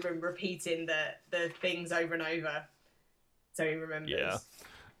leaves the room repeating the things over and over, so he remembers.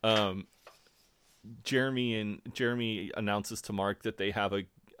 Yeah. Jeremy announces to Mark that they have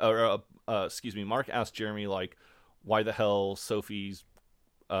Mark asks Jeremy, like, why the hell Sophie's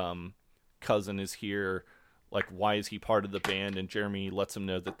cousin is here, like, why is he part of the band? And Jeremy lets him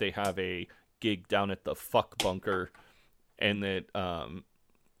know that they have a gig down at the fuck bunker, and that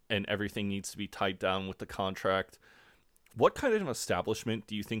and everything needs to be tied down with the contract. What kind of establishment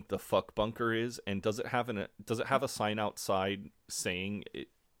do you think the fuck bunker is, and does it have a sign outside saying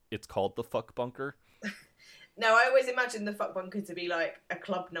it's called the fuck bunker? No, I always imagine the fuck bunker to be like a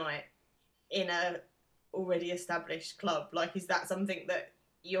club night in a already established club. Like, is that something that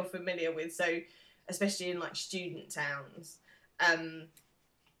you're familiar with? So, especially in like student towns,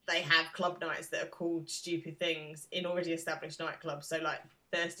 they have club nights that are called stupid things in already established nightclubs. So, like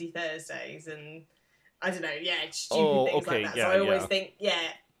Thirsty Thursdays and I don't know, stupid things like that. Yeah, so I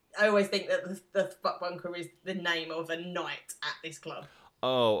always think that the fuck bunker is the name of a night at this club.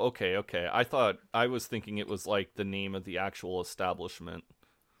 Oh, okay. I was thinking it was like the name of the actual establishment.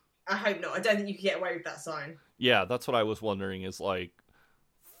 I hope not. I don't think you can get away with that sign. Yeah, that's what I was wondering, is like,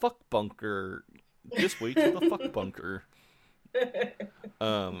 fuck bunker, this way to the fuck bunker.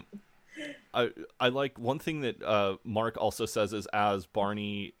 I like one thing that Mark also says is, as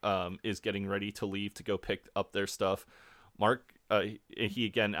Barney is getting ready to leave to go pick up their stuff, Mark, he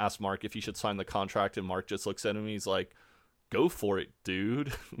again asks Mark if he should sign the contract, and Mark just looks at him and he's like, go for it,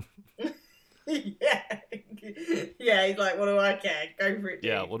 dude. Yeah, he's like, what do I care? Go for it, dude.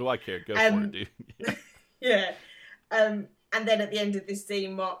 Yeah, what do I care? Go for it, dude. Yeah. And then at the end of this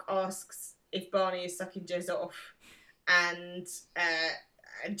scene, Mark asks if Barney is sucking Jez off, and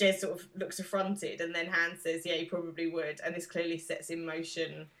Jez sort of looks affronted, and then Hans says, yeah, he probably would, and this clearly sets in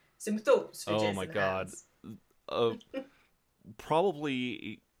motion some thoughts for Jez. Oh my god.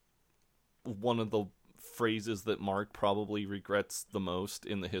 Probably one of the phrases that Mark probably regrets the most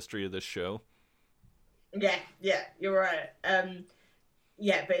in the history of this show. Yeah, you're right.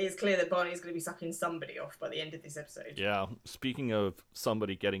 Yeah, but it's clear that Barney's going to be sucking somebody off by the end of this episode. Yeah, speaking of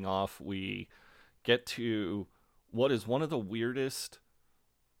somebody getting off, we get to what is one of the weirdest,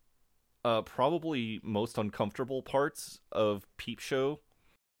 probably most uncomfortable parts of Peep Show.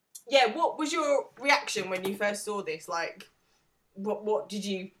 Yeah, what was your reaction when you first saw this? Like, what did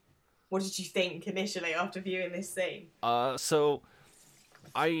you think initially after viewing this scene? So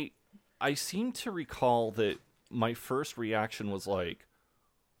I seem to recall that my first reaction was like,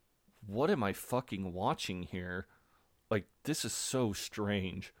 what am I fucking watching here? Like, this is so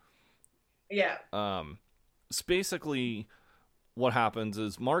strange. Yeah. So basically what happens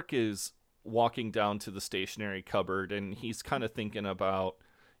is Mark is walking down to the stationery cupboard, and he's kind of thinking about,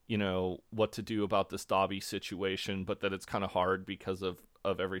 what to do about this Dobby situation, but that it's kind of hard because of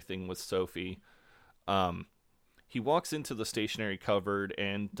everything with Sophie. He walks into the stationery cupboard,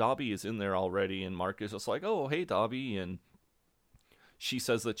 and Dobby is in there already, and Mark is just like, oh, hey, Dobby, and she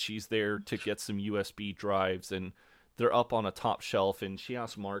says that she's there to get some USB drives, and they're up on a top shelf, and she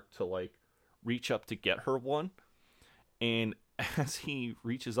asks Mark to, like, reach up to get her one, and as he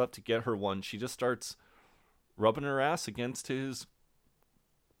reaches up to get her one, she just starts rubbing her ass against his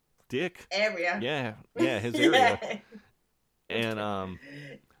dick. Area. Yeah, his area. Yeah. And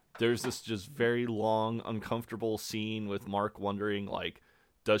there's this just very long, uncomfortable scene with Mark wondering, like,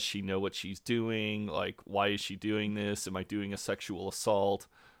 does she know what she's doing? Like, why is she doing this? Am I doing a sexual assault?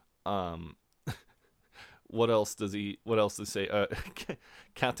 What else does he say?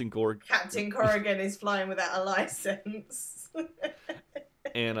 Captain Corrigan is flying without a license.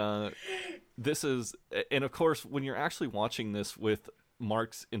 And this is, and of course, when you're actually watching this with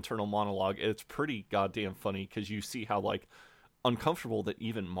Mark's internal monologue, it's pretty goddamn funny, because you see how, like, uncomfortable that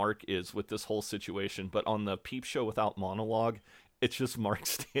even Mark is with this whole situation. But on the Peep Show without monologue, it's just Mark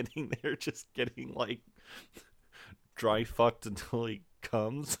standing there just getting, like, dry fucked until he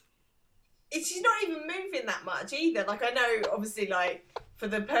comes. she's not even moving that much either. Like, I know, obviously, like, for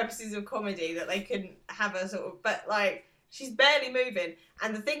the purposes of comedy that they couldn't have her sort of, but, like, she's barely moving.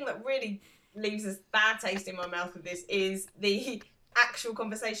 And the thing that really leaves a bad taste in my mouth with this is the actual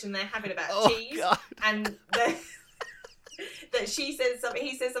conversation they're having about cheese. God. And that she says something,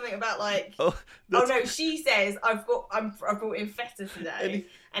 he says something about, like, she says, I've brought in feta today.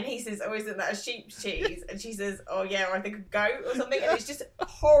 And he says, oh, isn't that a sheep's cheese? And she says, oh, yeah, or I think a goat or something. And it's just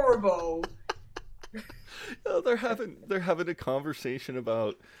horrible. Oh, they're having a conversation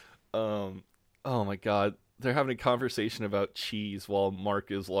about, oh my God, they're having a conversation about cheese while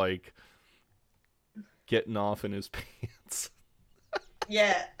Mark is, like, getting off in his pants.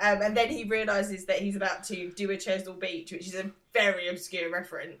 Yeah, and then he realises that he's about to do a Chesil Beach, which is a very obscure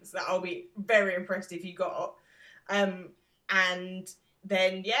reference that I'll be very impressed if you got. And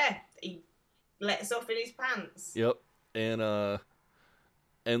then, yeah, he lets off in his pants. Yep, and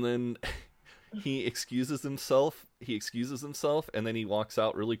then he excuses himself, and then he walks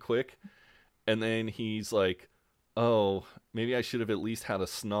out really quick, and then he's like, oh, maybe I should have at least had a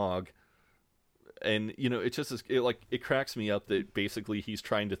snog. And, you know, it just is, it cracks me up that basically he's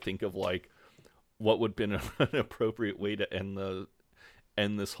trying to think of, like, what would have been an appropriate way to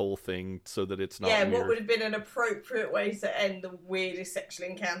end this whole thing so that it's not weird. What would have been an appropriate way to end the weirdest sexual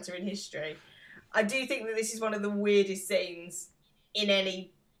encounter in history. I do think that this is one of the weirdest scenes in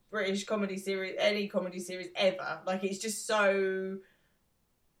any British comedy series, ever. Like, it's just so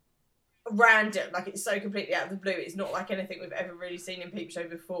random, like it's so completely out of the blue. It's not like anything we've ever really seen in Peep Show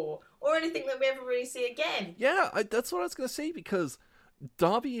before, or anything that we ever really see again. Yeah, that's what I was gonna say, because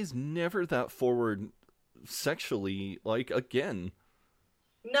Dobby is never that forward sexually, like, again.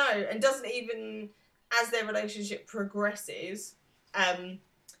 No, and doesn't even, as their relationship progresses,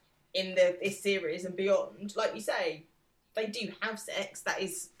 in this series and beyond, like you say, they do have sex. That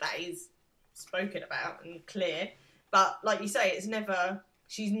is spoken about and clear. But like you say, it's never.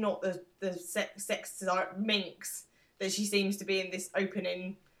 She's not the sex minx that she seems to be in this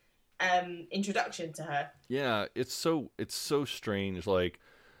opening introduction to her. Yeah, it's so strange. Like,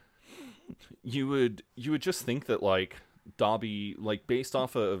 you would just think that, like, Dobby, like, based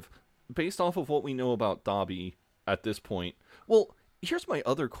off of what we know about Dobby at this point. Well, here's my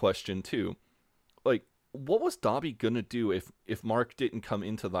other question too. Like, what was Dobby gonna do if Mark didn't come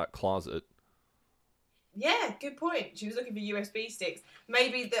into that closet? Yeah, good point. She was looking for USB sticks.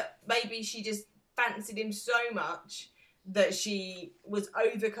 Maybe she just fancied him so much that she was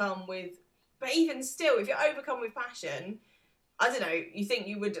overcome with. But even still, if you're overcome with passion, I don't know. You think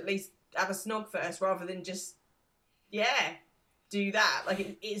you would at least have a snog first rather than just, do that.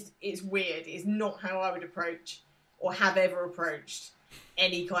 Like, it's weird. It's not how I would approach or have ever approached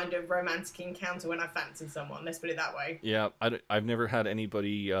any kind of romantic encounter when I fancy someone. Let's put it that way. Yeah, I've never had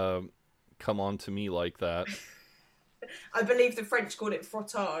anybody come on to me like that. I believe the French called it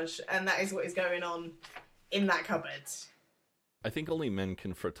frottage, and that is what is going on in that cupboard. I think only men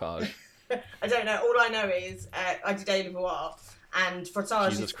can frottage. I don't know. All I know is I did A level art, and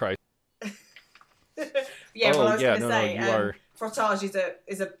frottage. Jesus Christ. Yeah, well, I was going to say, you are... frottage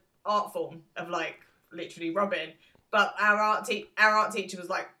is a art form of, like, literally rubbing. But our art teacher was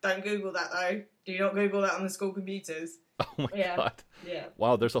like, don't Google that though. Do not Google that on the school computers. Oh my God. Yeah.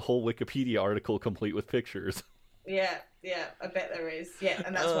 Wow, there's a whole Wikipedia article complete with pictures. Yeah, I bet there is. Yeah,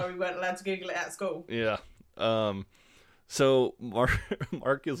 and that's why we weren't allowed to Google it at school. Yeah. So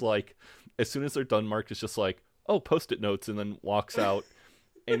Mark is like, as soon as they're done, Mark is just like, oh, Post-it notes, and then walks out,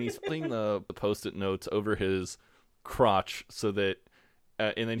 and he's putting the Post-it notes over his crotch so that,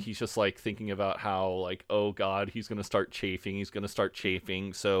 and then he's just like thinking about how, like, oh God, he's gonna start chafing.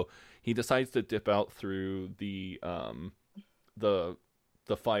 So he decides to dip out through the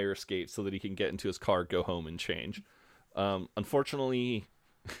fire escape so that he can get into his car, go home, and change. Unfortunately,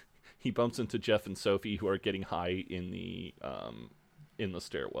 he bumps into Jeff and Sophie, who are getting high in the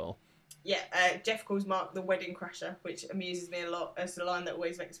stairwell. Yeah, Jeff calls Mark the wedding crasher, which amuses me a lot. It's a line that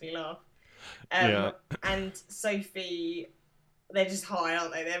always makes me laugh. And Sophie, they're just high,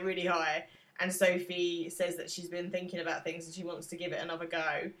 aren't they? They're really high. And Sophie says that she's been thinking about things and she wants to give it another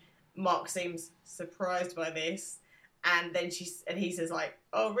go. Mark seems surprised by this. And then he says, like,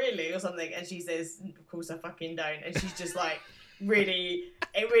 oh, really? Or something. And she says, of course I fucking don't. And she's just like, it really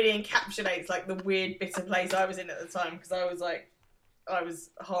encapsulates, like, the weird, bitter place I was in at the time. Because I was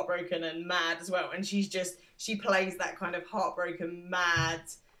heartbroken and mad as well. And she plays that kind of heartbroken, mad,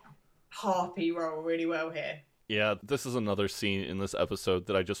 harpy role really well here. Yeah, this is another scene in this episode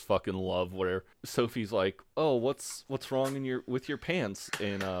that I just fucking love, where Sophie's like, oh, what's wrong with your pants?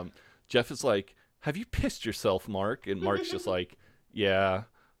 And Jeff is like, have you pissed yourself, Mark? And Mark's just like, yeah.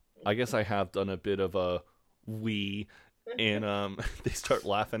 I guess I have done a bit of a wee. And they start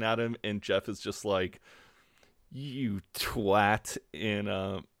laughing at him, and Jeff is just like, "You twat," and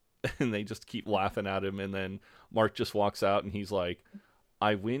and they just keep laughing at him. And then Mark just walks out, and he's like,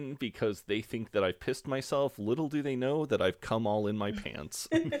 "I win because they think that I've pissed myself. Little do they know that I've come all in my pants."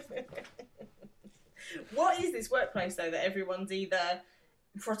 What is this workplace though that everyone's either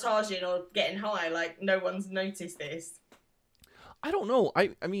frottaging or getting high? Like no one's noticed this. I don't know. I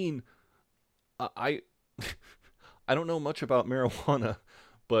mean, I I don't know much about marijuana,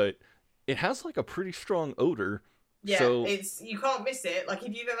 but it has like a pretty strong odor. Yeah, so... you can't miss it. Like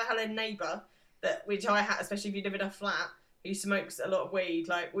if you've ever had a neighbour which I had, especially if you live in a flat, who smokes a lot of weed.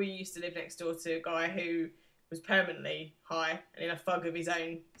 Like we used to live next door to a guy who was permanently high and in a fug of his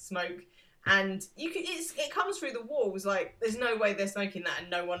own smoke. And it comes through the walls. Like there's no way they're smoking that and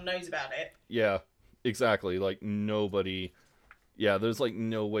no one knows about it. Yeah, exactly. Like nobody. Yeah, there's like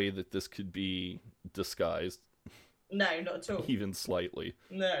no way that this could be disguised. No, not at all. Even slightly.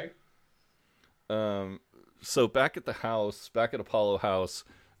 No. So back at the house, back at Apollo House,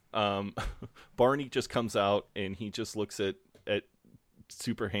 Barney just comes out and he just looks at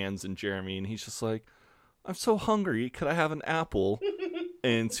Super Hands and Jeremy and he's just like, "I'm so hungry. Could I have an apple?"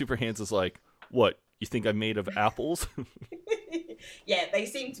 And Super Hands is like, "What? You think I'm made of apples?" Yeah, they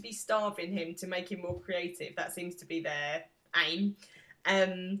seem to be starving him to make him more creative. That seems to be their aim.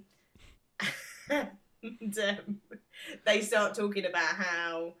 And, they start talking about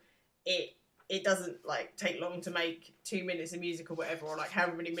how it doesn't like take long to make 2 minutes of music or whatever, or like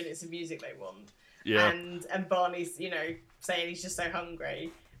however many minutes of music they want. Yeah. And Barney's, saying he's just so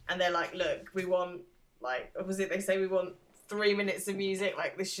hungry, and they're like, "Look, we want like, what was it they say? We want 3 minutes of music.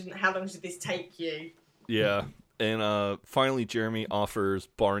 Like this shouldn't. How long should this take you?" Yeah. And finally, Jeremy offers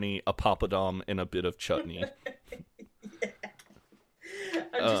Barney a papadum and a bit of chutney.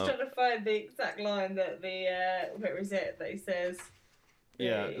 I'm just trying to find the exact line that where is it that he says?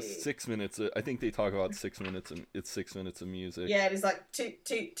 Yeah, 6 minutes. I think they talk about 6 minutes, and it's 6 minutes of music. Yeah, it's like two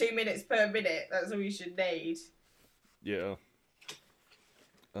minutes per minute. That's all you should need. Yeah.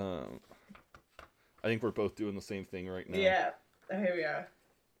 I think we're both doing the same thing right now. Yeah. Oh, here we are.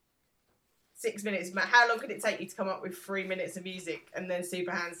 6 minutes. How long could it take you to come up with 3 minutes of music? And then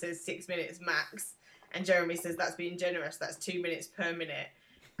Superhand says 6 minutes max. And Jeremy says that's being generous. That's 2 minutes per minute.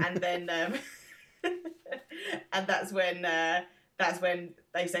 And then, and that's when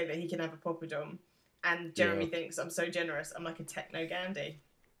they say that he can have a poppadom. And Jeremy thinks, "I'm so generous. I'm like a techno Gandhi."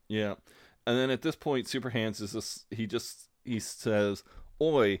 Yeah. And then at this point, Superhands he says,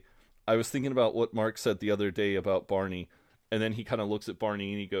 "Oi, I was thinking about what Mark said the other day about Barney." And then he kind of looks at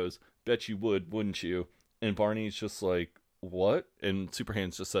Barney and he goes, "Bet you would, wouldn't you?" And Barney's just like, "What?" And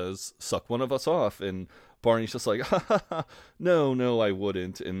Superhands just says, "Suck one of us off." And Barney's just like, "Ha ha ha, no, I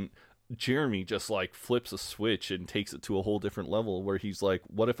wouldn't." And Jeremy just like flips a switch and takes it to a whole different level where he's like,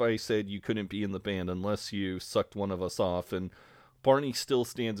 "What if I said you couldn't be in the band unless you sucked one of us off?" And Barney still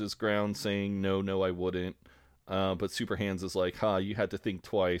stands his ground saying, no, I wouldn't. But Superhands is like, "Ha, you had to think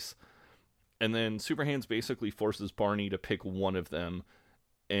twice." And then Superhands basically forces Barney to pick one of them.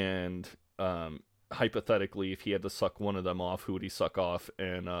 And hypothetically, if he had to suck one of them off, who would he suck off?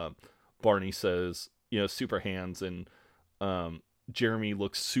 And Barney says, Superhands. And Jeremy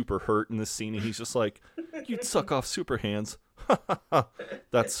looks super hurt in this scene. And he's just like, "You'd suck off Superhands."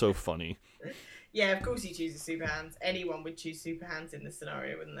 That's so funny. Yeah, of course he chooses Superhands. Anyone would choose Superhands in this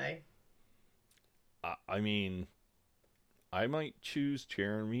scenario, wouldn't they? I mean, I might choose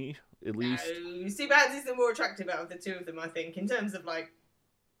Jeremy, at least. No, Superhands is the more attractive out of the two of them, I think, in terms of, like,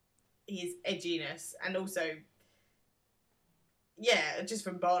 his edginess. And also, yeah, just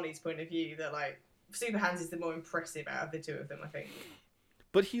from Barney's point of view, that, like, Superhands is the more impressive out of the two of them, I think.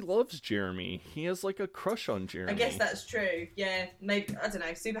 But he loves Jeremy. He has, like, a crush on Jeremy. I guess that's true. Yeah, maybe, I don't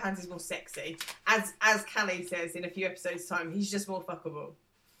know. Superhands is more sexy. As Callie says in a few episodes' time, he's just more fuckable.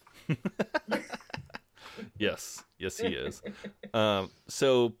 Yes, he is.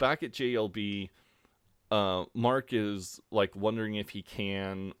 So back at JLB, Mark is like wondering if he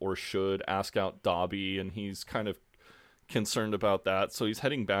can or should ask out Dobby, and he's kind of concerned about that. So he's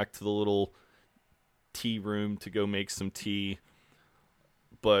heading back to the little tea room to go make some tea.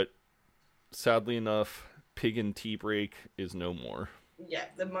 But sadly enough, Pig and Tea Break is no more. Yeah,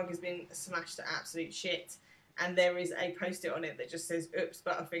 the mug has been smashed to absolute shit. And there is a post-it on it that just says, "Oops,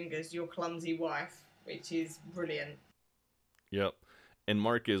 Butterfingers, your clumsy wife," which is brilliant. Yep. And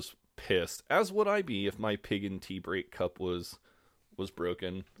Mark is pissed, as would I be if my Pig and Tea Break cup was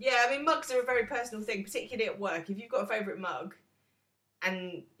broken. Yeah, I mean, mugs are a very personal thing, particularly at work. If you've got a favourite mug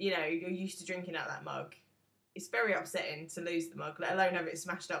and, you're used to drinking out of that mug, it's very upsetting to lose the mug, let alone have it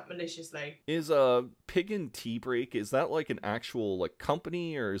smashed up maliciously. Is Pig and Tea Break, is that like an actual like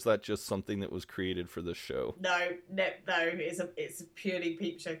company, or is that just something that was created for this show? No, it's a purely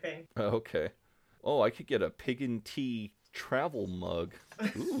Peep Show thing. Okay. Oh, I could get a Pig and Tea travel mug.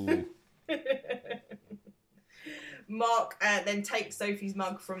 Ooh. Mark then takes Sophie's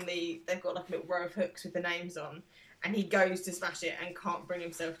mug from they've got like a little row of hooks with the names on, and he goes to smash it and can't bring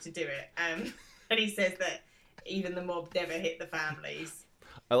himself to do it. And he says that even the mob never hit the families.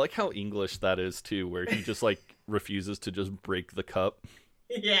 I like how English that is too, where he just like refuses to just break the cup.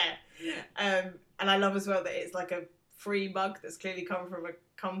 Yeah. And I love as well that it's like a free mug that's clearly come from a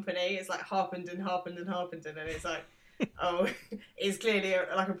company. It's like Harpenden, and it's like, oh, it's clearly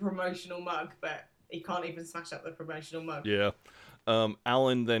like a promotional mug, but he can't even smash up the promotional mug. Yeah.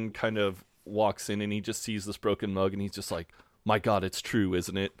 Alan then kind of walks in and he just sees this broken mug and he's just like, my God, it's true,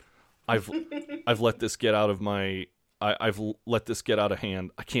 isn't it? I've let this get out of my... I've let this get out of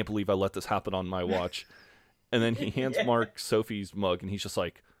hand. I can't believe I let this happen on my watch. And then he hands Mark Sophie's mug and he's just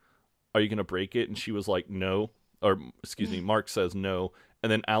like, are you going to break it? And she was like, no. Or, excuse me, Mark says no.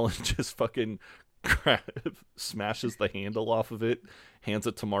 And then Alan just fucking smashes the handle off of it, hands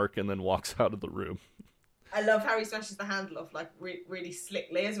it to Mark, and then walks out of the room. I love how he smashes the handle off, like, really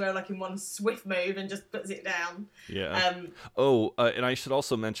slickly as well, like in one swift move, and just puts it down. Yeah. And I should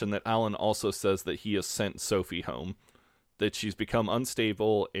also mention that Alan also says that he has sent Sophie home, that she's become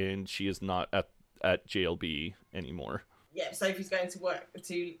unstable, and she is not at JLB anymore. Yeah, Sophie's going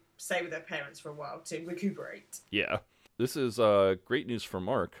to stay with her parents for a while to recuperate. Yeah. This is great news for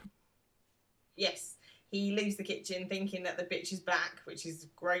Mark. Yes. He leaves the kitchen thinking that the bitch is back, which is a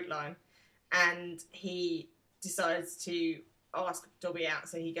great line. And he decides to ask Dobby out,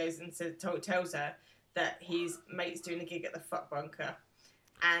 so he goes and tells her that his mate's doing a gig at the fuck bunker.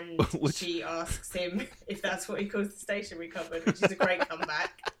 And she asks him if that's what he calls the stationery cupboard, which is a great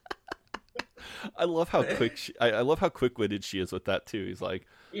comeback. I love how I love how quick-witted she is with that too. He's like,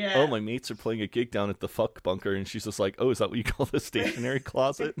 yeah. Oh, my mates are playing a gig down at the fuck bunker, and she's just like, oh, is that what you call the stationery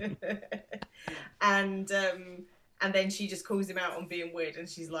closet? And then she just calls him out on being weird, and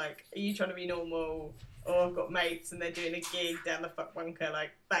she's like, are you trying to be normal? Oh, I've got mates and they're doing a gig down the fuck bunker. Like,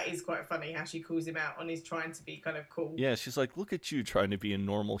 that is quite funny how she calls him out on his trying to be kind of cool. Yeah, she's like, look at you trying to be a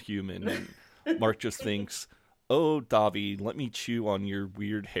normal human. And Mark just thinks, oh, Dobby, let me chew on your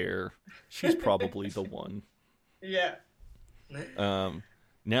weird hair. She's probably the one. Yeah.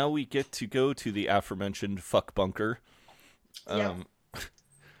 Now we get to go to the aforementioned fuck bunker. I'm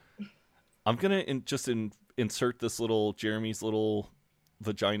going to insert this little Jeremy's little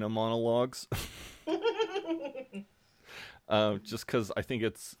vagina monologues. Just because I think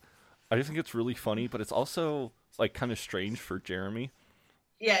it's really funny, but it's also like kind of strange for Jeremy.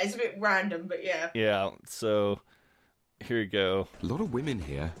 Yeah, it's a bit random, but yeah. Yeah, so here you go. A lot of women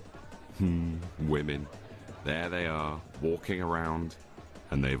here. Women. There they are, walking around,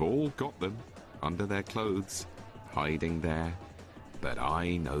 and they've all got them under their clothes, hiding there. But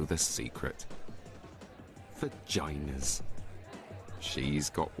I know the secret. Vaginas. She's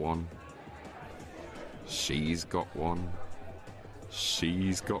got one. She's got one.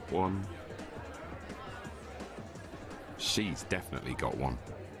 She's got one. She's definitely got one.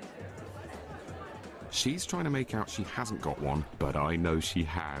 She's trying to make out she hasn't got one, but I know she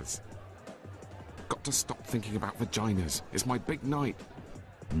has. Got to stop thinking about vaginas. It's my big night.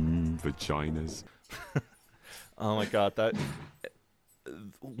 Vaginas. Oh my God, that...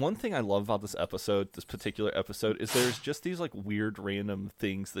 One thing I love about this particular episode, is there's just these like weird random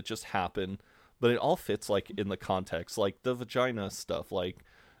things that just happen, but it all fits like in the context, like the vagina stuff, like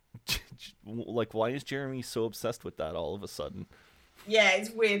why is Jeremy so obsessed with that all of a sudden? Yeah, it's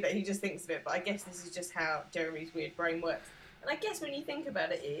weird that he just thinks of it, but I guess this is just how Jeremy's weird brain works. And I guess when you think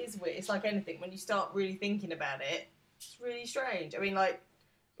about it, it is weird. It's like anything, when you start really thinking about it, it's really strange. I mean, like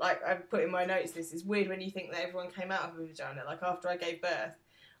I put in my notes, this is weird when you think that everyone came out of a vagina. Like, after I gave birth,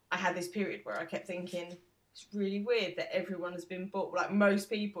 I had this period where I kept thinking, it's really weird that everyone has been born, like, most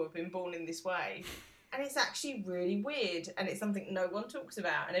people have been born in this way. And it's actually really weird, and it's something no one talks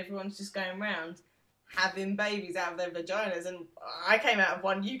about, and everyone's just going around having babies out of their vaginas. And I came out of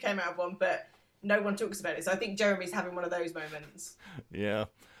one, you came out of one, but no one talks about it. So I think Jeremy's having one of those moments. Yeah.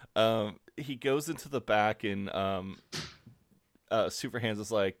 He goes into the back, and Super Hands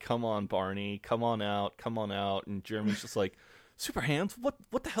is like, come on, Barney, come on out. And Jeremy's just like, Super Hands,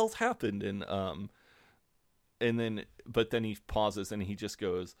 what the hell's happened? And then he pauses and he just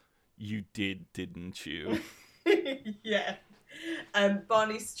goes, you didn't you? Yeah.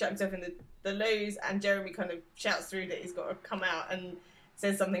 Barney's chucked up in the loos, and Jeremy kind of shouts through that he's got to come out, and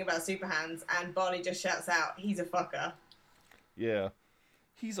says something about super hands, and Barney just shouts out, "He's a fucker." Yeah.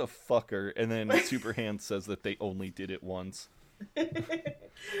 He's a fucker. And then Superhand says that they only did it once.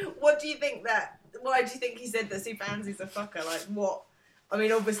 What do you think why do you think he said that Super Hands is a fucker? Like, what? I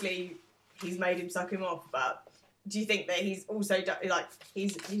mean, obviously, he's made him suck him off, but do you think that he's also, like,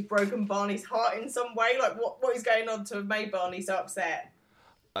 he's broken Barney's heart in some way? Like, what is going on to have made Barney so upset?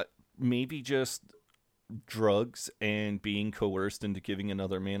 Maybe just drugs and being coerced into giving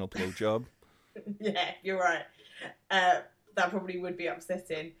another man a blowjob. Yeah, you're right. That probably would be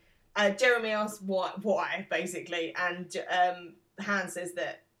upsetting. Jeremy asks why, basically, and Hans says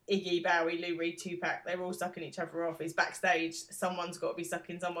that Iggy, Bowie, Lou Reed, Tupac, they're all sucking each other off. He's backstage, someone's got to be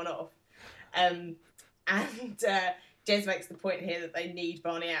sucking someone off. And Jez makes the point here that they need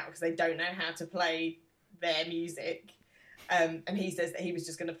Barney out because they don't know how to play their music. And he says that he was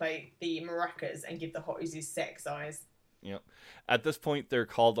just going to play the maracas and give the hotties his sex eyes. Yep. At this point, they're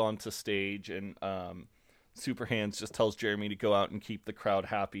called onto stage, and Superhands just tells Jeremy to go out and keep the crowd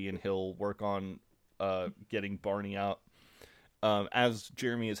happy, and he'll work on getting Barney out. As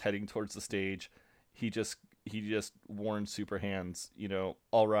Jeremy is heading towards the stage, he just warns Superhands,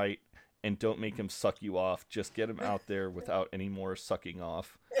 all right, and don't make him suck you off. Just get him out there without any more sucking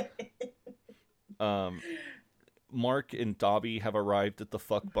off. Mark and Dobby have arrived at the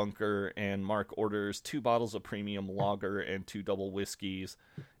fuck bunker, and Mark orders 2 bottles of premium lager and 2 double whiskeys,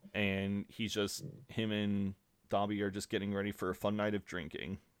 and him and Dobby are just getting ready for a fun night of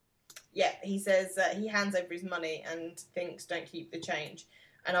drinking. Yeah, he says he hands over his money and thinks don't keep the change.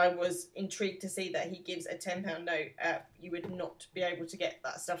 And I was intrigued to see that he gives a £10 note. You would not be able to get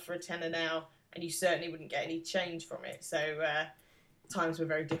that stuff for a tenner now, and you certainly wouldn't get any change from it. So times were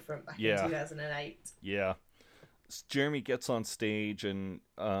very different back in 2008. Yeah. Jeremy gets on stage, and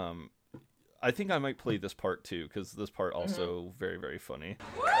I think I might play this part too, because this part also very, very funny.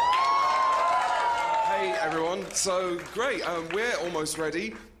 Hey everyone, so great, we're almost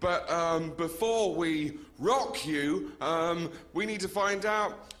ready, but before we rock you, we need to find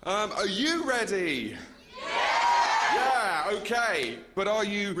out, are you ready? Yeah, okay, but are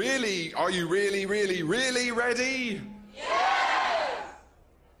you really ready?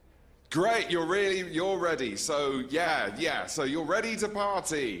 Great, you're ready, so yeah, so you're ready to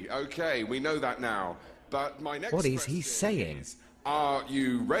party. Okay, we know that now, but my next What is he saying? Is, are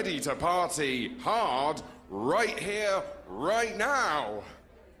you ready to party hard right here, right now?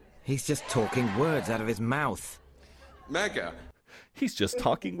 He's just talking words out of his mouth. Mega. He's just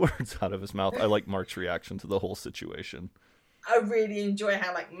talking words out of his mouth. I like Mark's reaction to the whole situation. I really enjoy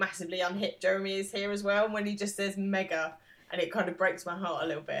how, like, massively unhip Jeremy is here as well, when he just says mega, and it kind of breaks my heart a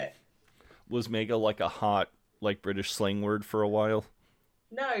little bit. Was mega like a hot, like, British slang word for a while?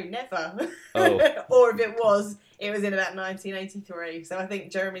 No, never. Oh. Or if it was in about 1983. So I think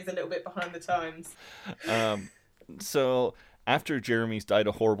Jeremy's a little bit behind the times. So after Jeremy's died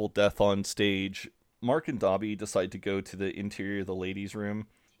a horrible death on stage, Mark and Dobby decide to go to the interior of the ladies' room.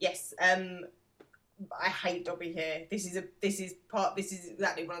 Yes. I hate Dobby here. This is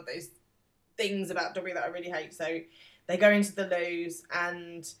exactly one of those things about Dobby that I really hate. So they go into the loos,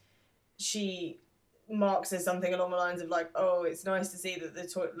 and Mark says something along the lines of, like, oh, it's nice to see that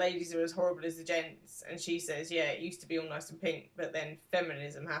the ladies are as horrible as the gents. And she says, yeah, it used to be all nice and pink, but then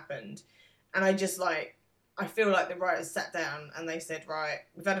feminism happened. And I feel like the writers sat down and they said, right,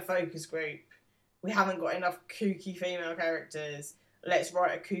 we've had a focus group. We haven't got enough kooky female characters. Let's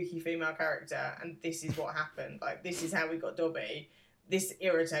write a kooky female character. And this is what happened. Like, this is how we got Dobby. This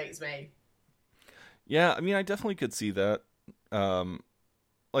irritates me. Yeah, I mean, I definitely could see that.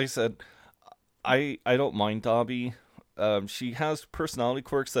 Like I said, I don't mind Dobby. She has personality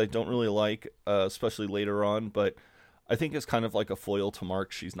quirks that I don't really like, especially later on, but I think it's kind of like a foil to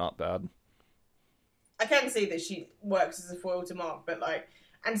Mark. She's not bad. I can see that she works as a foil to Mark, but like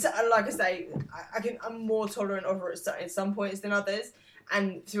I say, I'm more tolerant of her at some points than others,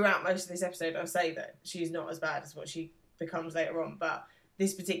 and throughout most of this episode I'll say that she's not as bad as what she becomes later on, but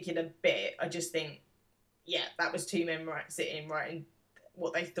this particular bit, I just think, yeah, that was 2 men sitting writing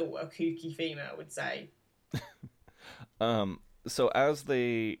what they thought a kooky female would say. So as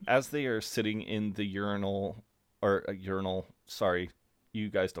they are sitting in the urinal, sorry, you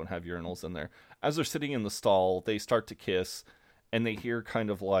guys don't have urinals in there. As they're sitting in the stall, they start to kiss, and they hear kind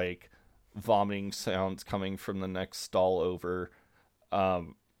of like vomiting sounds coming from the next stall over.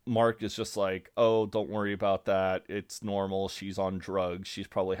 Mark is just like, oh, don't worry about that. It's normal. She's on drugs. She's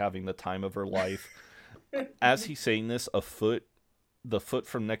probably having the time of her life. As he's saying this, the foot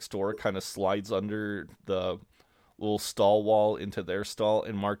from next door kind of slides under the little stall wall into their stall,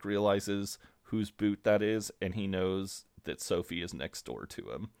 and Mark realizes whose boot that is, and he knows that Sophie is next door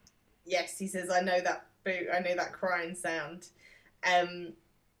to him. Yes, he says, I know that boot, I know that crying sound. And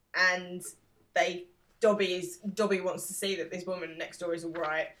Dobby wants to see that this woman next door is all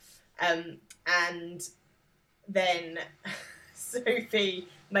right. And then Sophie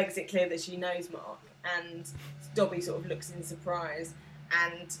makes it clear that she knows Mark, and Dobby sort of looks in surprise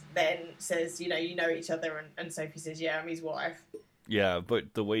and then says, you know each other, and Sophie says, yeah, I'm his wife. Yeah,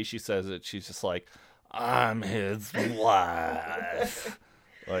 but the way she says it, she's just like, I'm his wife.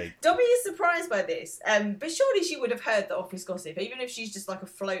 Like, Dobby is surprised by this, but surely she would have heard the office gossip, even if she's just like a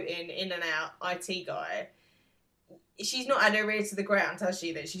floating in and out IT guy. She's not had her ear to the ground, has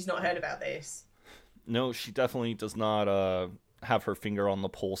she, that she's not heard about this? No, she definitely does not have her finger on the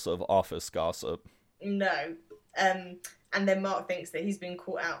pulse of office gossip. No. And then Mark thinks that he's been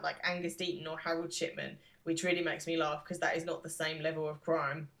caught out like Angus Deaton or Harold Shipman, which really makes me laugh because that is not the same level of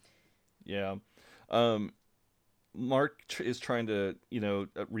crime. Yeah. Mark is trying to,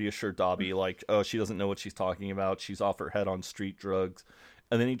 reassure Dobby, like, oh, she doesn't know what she's talking about. She's off her head on street drugs.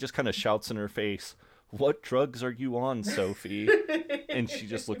 And then he just kind of shouts in her face, what drugs are you on, Sophie? And she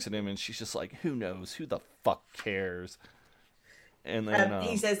just looks at him and she's just like, who knows? Who the fuck cares? And then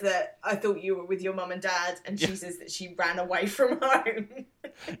he says that, I thought you were with your mum and dad. And she says that she ran away from home.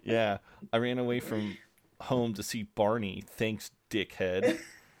 Yeah, I ran away from home to see Barney. Thanks, dickhead.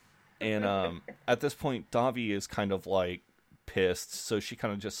 And at this point, Dobby is kind of like pissed, so she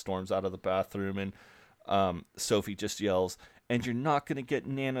kind of just storms out of the bathroom, and Sophie just yells, and you're not going to get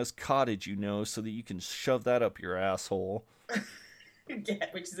Nana's cottage, so that you can shove that up your asshole. Yeah,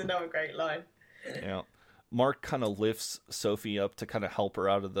 which is another great line. Yeah. Mark kind of lifts Sophie up to kind of help her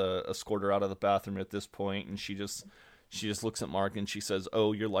escort her out of the bathroom at this point, and she just looks at Mark and she says,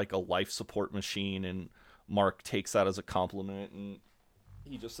 oh, you're like a life support machine, and Mark takes that as a compliment, and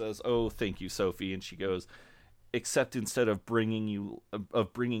he just says, oh, thank you, Sophie. And she goes, except instead of bringing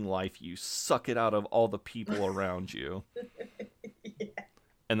life, you suck it out of all the people around you. Yeah.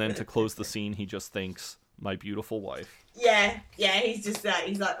 And then to close the scene, he just thinks, my beautiful wife. Yeah, he's just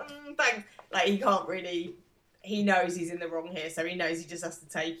he's like, thanks. Like, he can't really, he knows he's in the wrong here, so he knows he just has to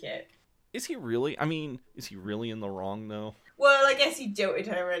take it. Is he really? I mean, is he really in the wrong, though? Well, I guess he jilted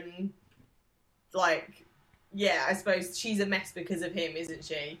her and, like, yeah, I suppose she's a mess because of him, isn't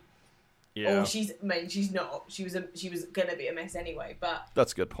she? Yeah. Or she's not. She was gonna be a mess anyway. But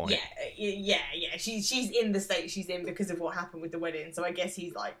that's a good point. Yeah. She's in the state she's in because of what happened with the wedding. So I guess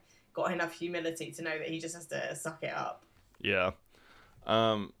he's like got enough humility to know that he just has to suck it up. Yeah.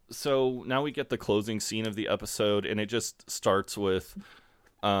 So now we get the closing scene of the episode, and it just starts with,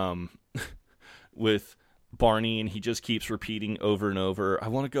 with Barney, and he just keeps repeating over and over, I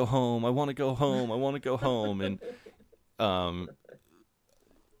want to go home, I want to go home, I want to go home. And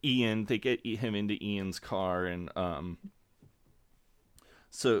Ian, they get him into Ian's car, and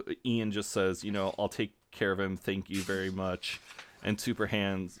so Ian just says, I'll take care of him, thank you very much. And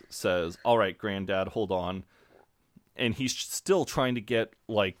Superhands says, all right, Granddad, hold on. And he's still trying to get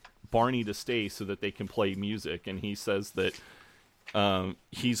like Barney to stay so that they can play music, and he says that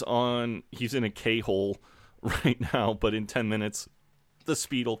he's in a K-hole right now, but in 10 minutes the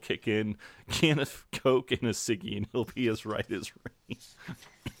speed will kick in, can of Coke and a ciggy, and he'll be as right as rain.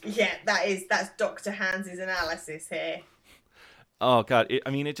 Yeah, that's Dr. Hans's analysis here. Oh god,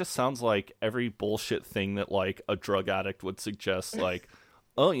 it just sounds like every bullshit thing that like a drug addict would suggest, like,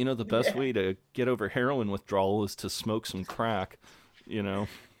 oh, the best way to get over heroin withdrawal is to smoke some crack,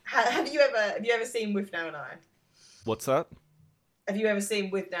 Have you ever seen With Now and I? What's that? Have you ever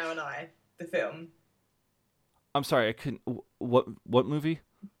seen With Now and I, the film? I'm sorry, I couldn't. What movie?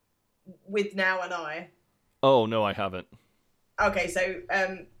 With Now and I. Oh no, I haven't. Okay, so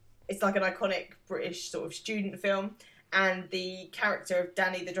it's like an iconic British sort of student film, and the character of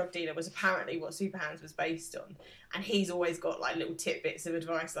Danny the drug dealer was apparently what Superhands was based on, and he's always got like little tidbits of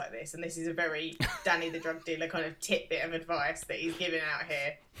advice like this, and this is a very Danny the drug dealer kind of tidbit of advice that he's giving out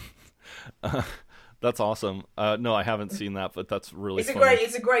here. That's awesome. No, I haven't seen that, but that's really funny. funny.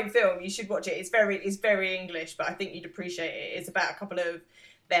 It's a great film. You should watch it. It's very English, but I think you'd appreciate it. It's about a couple of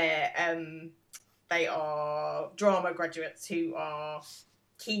they are drama graduates who are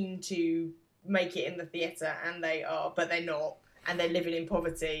keen to make it in the theatre, but they're not, and they're living in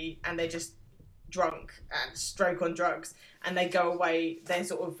poverty, and they're just drunk and stroke on drugs, and they go away. They're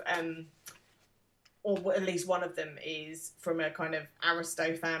sort of or at least one of them is from a kind of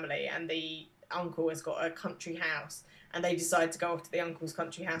aristo family, and the uncle has got a country house, and they decide to go off to the uncle's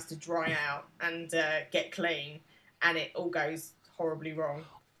country house to dry out and get clean, and it all goes horribly wrong.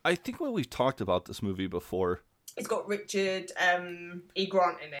 I think we've talked about this movie before. It's got Richard E.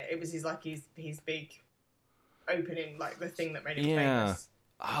 Grant in it. It was his big opening, like the thing that made him Yeah. famous.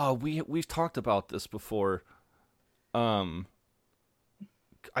 Oh, we've talked about this before. I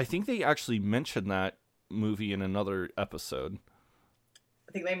think they actually mentioned that movie in another episode.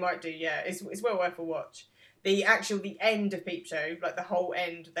 I think they might do. Yeah, it's well worth a watch. The end of Peep Show, like the whole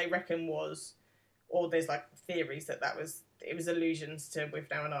end, they reckon was, or there's like theories that it was allusions to With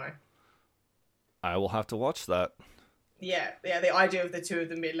Now and I will have to watch that. Yeah. The idea of the two of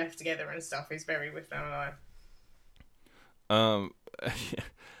them being left together and stuff is very With Now and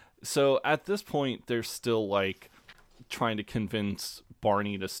So at this point, they're still like trying to convince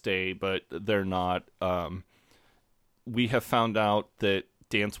Barney to stay, but they're not. We have found out that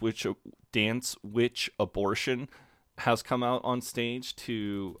Dance Witch Abortion has come out on stage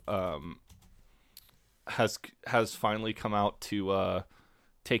to has finally come out to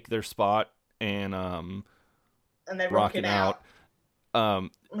take their spot and they're rocking out.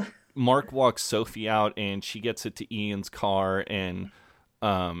 Mark walks Sophie out and she gets into Ian's car, and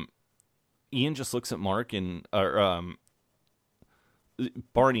Ian just looks at Mark and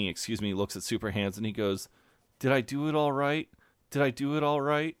Barney, excuse me, looks at Superhands and he goes, "Did I do it all right? Did I do it all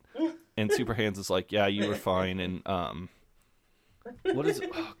right?" And Superhands is like, "Yeah, you were fine." And what is it?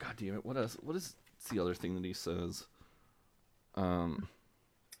 Oh, god damn it! What is the other thing that he says?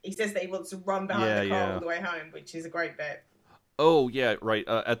 He says that he wants to run behind the car all the way home, which is a great bit. Oh yeah, right.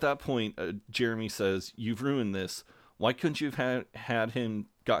 At that point, Jeremy says, "You've ruined this. Why couldn't you have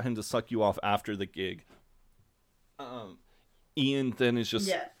got him to suck you off after the gig?" Ian then is just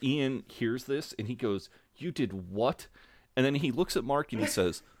Ian hears this and he goes, "You did what?" And then he looks at Mark and he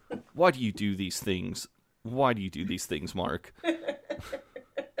says, "Why do you do these things? Why do you do these things, Mark?"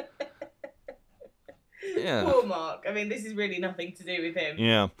 Yeah. Poor Mark. I mean, this is really nothing to do with him.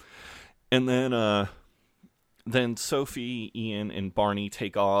 Yeah. And then Sophie, Ian, and Barney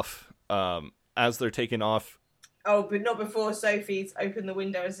take off. As they're taking off. Oh, but not before Sophie's opened the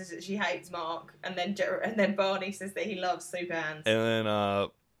window and says that she hates Mark, and then Barney says that he loves Superhands.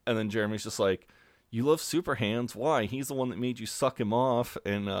 And then Jeremy's just like, "You love Superhands? Why? He's the one that made you suck him off."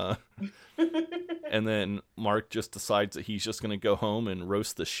 And and then Mark just decides that he's just gonna go home and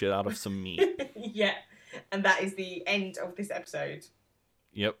roast the shit out of some meat. Yeah, and that is the end of this episode.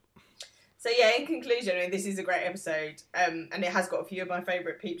 Yep. So yeah, in conclusion, I mean, this is a great episode, and it has got a few of my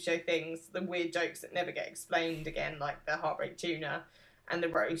favourite Peep Show things, the weird jokes that never get explained again, like the Heartbreak Tuna and the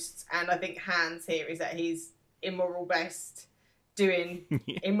roasts. And I think Hans here is at his immoral best, doing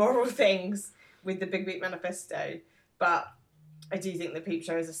immoral things with the Big Beat Manifesto. But I do think the Peep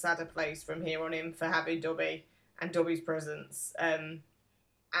Show is a sadder place from here on in for having Dobby and Dobby's presence. And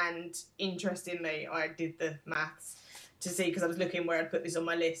interestingly, I did the maths to see, because I was looking where I'd put this on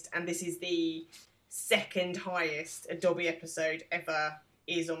my list, and this is the second highest a Dobby episode ever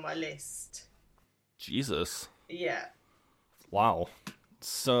is on my list. Jesus. Yeah. Wow.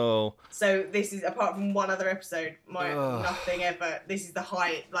 So this is, apart from one other episode, nothing ever. This is the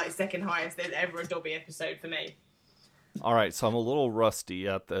second highest there's ever a Dobby episode for me. All right, so I'm a little rusty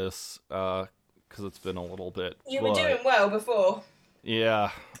at this because it's been a little bit. You were doing well before. Yeah.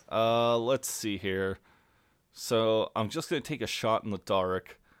 Let's see here. So I'm just going to take a shot in the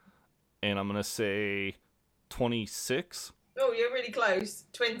dark, and I'm going to say 26. Oh, you're really close.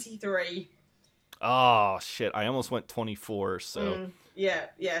 23. Oh, shit. I almost went 24, so... Yeah.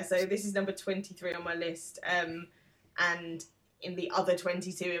 So this is number 23 on my list. And in the other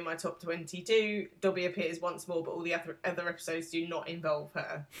 22 in my top 22, Dobby appears once more, but all the other episodes do not involve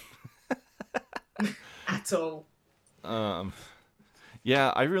her. At all.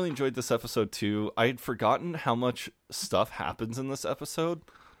 Yeah, I really enjoyed this episode too. I had forgotten how much stuff happens in this episode.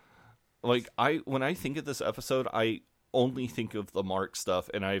 Like when I think of this episode, I only think of the Mark stuff,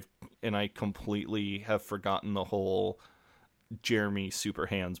 and I completely have forgotten the whole Jeremy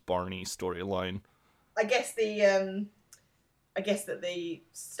Superhands Barney storyline. I guess that the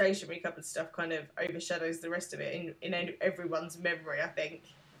stationery cupboard stuff kind of overshadows the rest of it in everyone's memory, I think.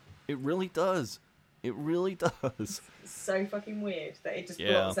 It really does. It really does. It's so fucking weird that it just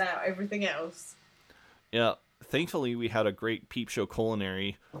blots out everything else. Yeah. Thankfully, we had a great Peep Show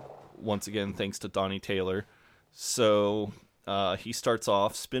culinary, once again, thanks to Donnie Taylor. So he starts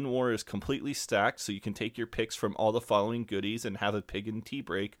off, Spin War is completely stacked, so you can take your picks from all the following goodies and have a pig and tea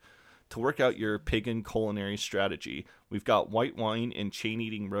break to work out your pig and culinary strategy. We've got white wine and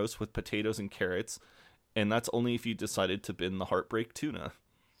chain-eating roast with potatoes and carrots, and that's only if you decided to bin the Heartbreak Tuna.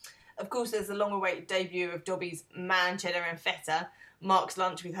 Of course, there's the long-awaited debut of Dobby's Man, Cheddar and Feta. Mark's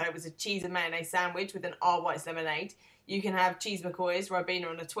lunch with her was a cheese and mayonnaise sandwich with an R-White's lemonade. You can have cheese McCoys, Ribena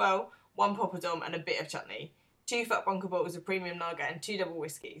on a twirl, one poppadom and a bit of chutney. 2 fat bunker bottles of premium lager and 2 double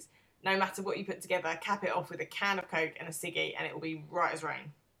whiskies. no matter what you put together, cap it off with a can of Coke and a ciggy, and it will be right as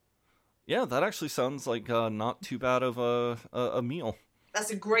rain. Yeah, that actually sounds like not too bad of a meal.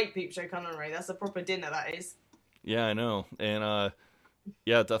 That's a great peep show culinary. That's a proper dinner, that is. Yeah, I know. And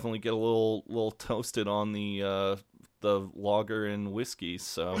yeah, definitely get a little toasted on the lager and whiskey.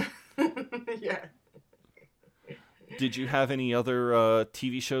 So yeah. Did you have any other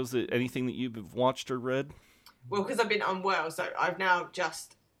TV shows, anything that you've watched or read? Well, because I've been unwell, so I've now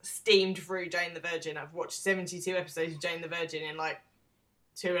just steamed through Jane the Virgin. I've watched 72 episodes of Jane the Virgin in like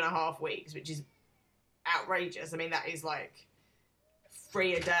 2.5 weeks, which is outrageous. I mean, that is like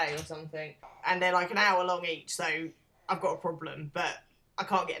 3 a day or something. And they're like an hour long each, so I've got a problem, but I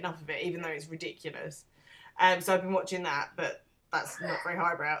can't get enough of it, even though it's ridiculous. So I've been watching that, but that's not very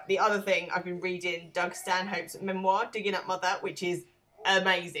highbrow. The other thing, I've been reading Doug Stanhope's memoir, Digging Up Mother, which is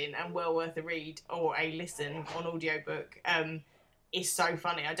amazing and well worth a read or a listen on audiobook. It's so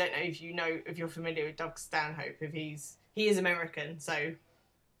funny. I don't know if you're familiar with Doug Stanhope. He is American, so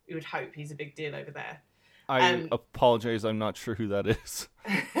you would hope he's a big deal over there. I apologize, I'm not sure who that is.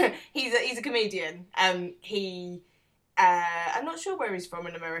 He's a comedian. I'm not sure where he's from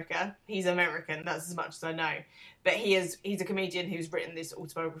in America. He's American, that's as much as I know. But he's a comedian who's written this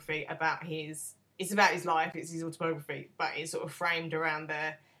autobiography about it's about his life, it's his autobiography, but it's sort of framed around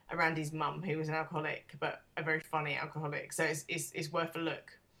his mum, who was an alcoholic, but a very funny alcoholic. So it's worth a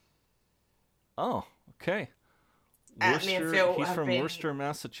look. Oh, okay. Me and Phil he's have from been... Worcester,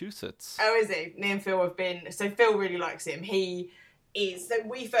 Massachusetts. Oh, is he? Me and Phil have been... So Phil really likes him. So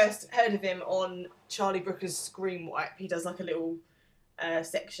we first heard of him on Charlie Brooker's Scream Wipe. He does like a little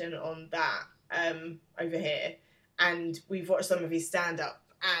section on that over here. And we've watched some of his stand-up.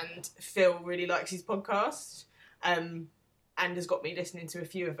 And Phil really likes his podcast. And has got me listening to a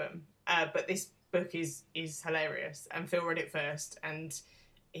few of them. But this book is hilarious. And Phil read it first. And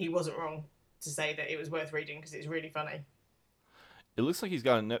he wasn't wrong to say that it was worth reading because it's really funny. It looks like he's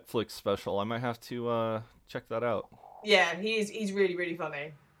got a Netflix special. I might have to check that out. Yeah, he's really, really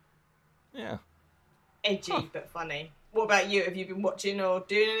funny. Yeah. Edgy, but funny. What about you? Have you been watching or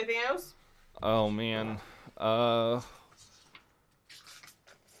doing anything else? Oh, man. No.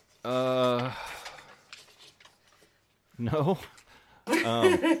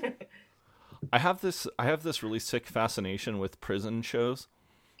 I have this really sick fascination with prison shows.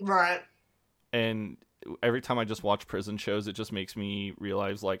 Right. And every time I just watch prison shows, it just makes me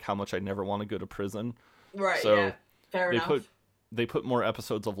realize like how much I never want to go to prison. Right. So yeah. Fair enough. They put more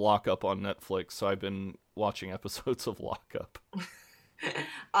episodes of Lock Up on Netflix, so I've been watching episodes of Lock Up.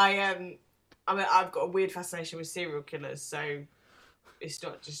 I've got a weird fascination with serial killers, so it's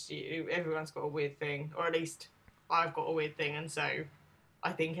not just you. Everyone's got a weird thing, or at least I've got a weird thing, and so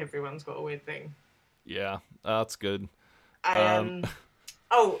I think everyone's got a weird thing. Yeah, that's good.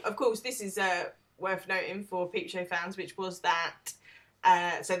 Oh, of course, this is worth noting for Peep Show fans, which was that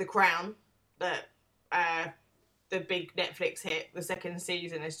so The Crown, that the big Netflix hit, the second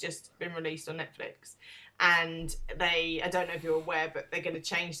season has just been released on Netflix. And I don't know if you're aware, but they're going to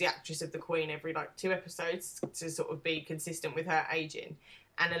change the actress of the Queen every like 2 episodes to sort of be consistent with her aging.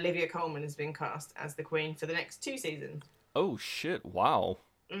 And Olivia Colman has been cast as the Queen for the next 2 seasons. Oh shit! Wow.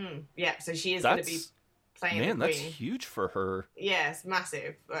 Yeah, so she is going to be playing the Queen. Man, that's huge for her. Yeah, it's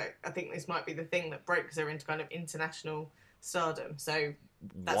massive. Like, I think this might be the thing that breaks her into kind of international stardom. So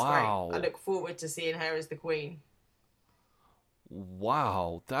that's wow. great. I look forward to seeing her as the Queen.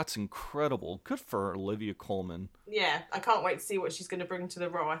 Wow, that's incredible. Good for Olivia Colman. Yeah, I can't wait to see what she's going to bring to the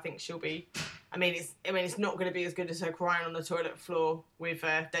role. I think she'll be... it's not going to be as good as her crying on the toilet floor with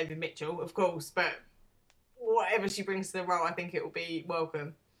David Mitchell, of course, but whatever she brings to the role, I think it will be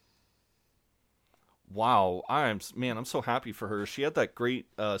welcome. Wow, I'm so happy for her. She had that great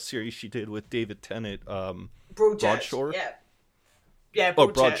series she did with David Tennant, Broadshore. Yeah,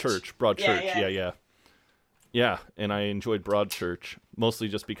 Broadchurch. Yeah. Yeah, and I enjoyed Broadchurch, mostly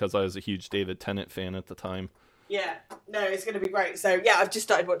just because I was a huge David Tennant fan at the time. Yeah, no, it's going to be great. So, yeah, I've just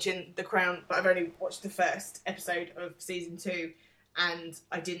started watching The Crown, but I've only watched the first episode of season 2, and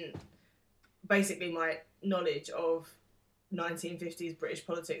I didn't... Basically, my knowledge of 1950s British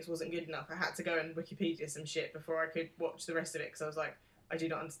politics wasn't good enough. I had to go and Wikipedia some shit before I could watch the rest of it, because I was like, I do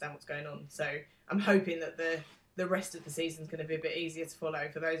not understand what's going on. So, I'm hoping that the rest of the season's going to be a bit easier to follow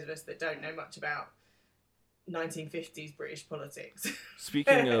for those of us that don't know much about 1950s British politics.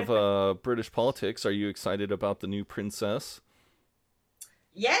 Speaking of British politics, are you excited about the new princess?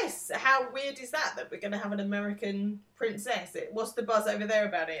 Yes. How weird is that we're going to have an American princess? What's the buzz over there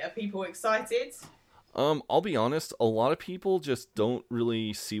about it? Are people excited? I'll be honest, a lot of people just don't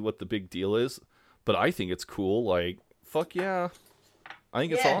really see what the big deal is, but I think it's cool. Like, fuck yeah. I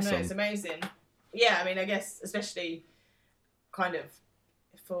think it's yeah, awesome. No, it's amazing. Yeah, I mean, I guess especially kind of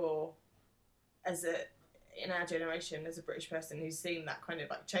in our generation, as a British person who's seen that kind of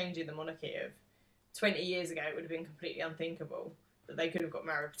like change in the monarchy of 20 years ago, it would have been completely unthinkable that they could have got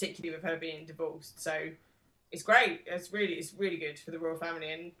married, particularly with her being divorced. So it's great. It's really good for the royal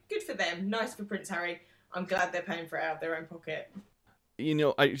family and good for them. Nice for Prince Harry. I'm glad they're paying for it out of their own pocket. You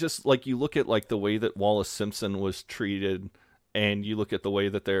know, I just like you look at like the way that Wallace Simpson was treated, and you look at the way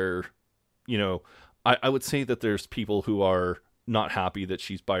that they're, you know, I would say that there's people who are not happy that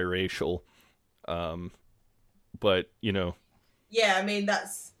she's biracial, but you know, yeah, I mean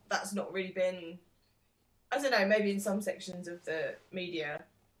that's not really been. I don't know. Maybe in some sections of the media,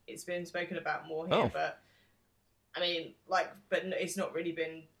 it's been spoken about more here, but I mean, but it's not really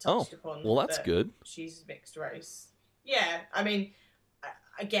been touched upon. Well, that's good. She's mixed race. Yeah, I mean,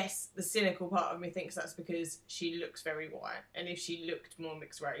 I guess the cynical part of me thinks that's because she looks very white, and if she looked more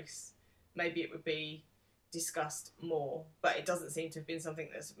mixed race, maybe it would be discussed more. But it doesn't seem to have been something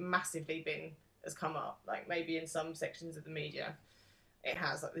that's massively has come up. Like maybe in some sections of the media, it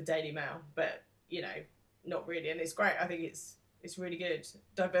has, like the Daily Mail, but you know, not really. And it's great. I think it's really good.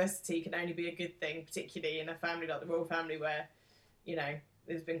 Diversity can only be a good thing, particularly in a family like the royal family where, you know,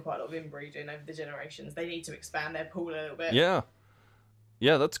 there's been quite a lot of inbreeding over the generations. They need to expand their pool a little bit.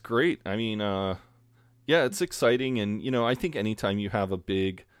 Yeah, that's great. I mean, yeah, it's exciting, and you know, I think anytime you have a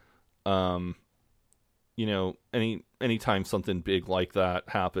big, you know, anytime something big like that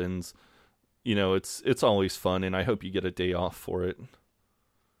happens, you know, it's always fun, and I hope you get a day off for it.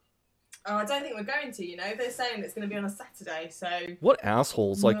 Oh, I don't think we're going to, you know. They're saying it's going to be on a Saturday, so... What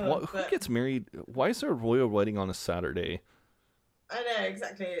assholes? Like, No, who gets married? Why is there a royal wedding on a Saturday? I know,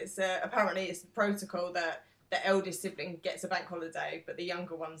 exactly. It's apparently it's the protocol that the eldest sibling gets a bank holiday, but the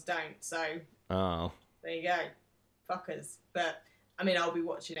younger ones don't, so... Oh. There you go. Fuckers. But, I mean, I'll be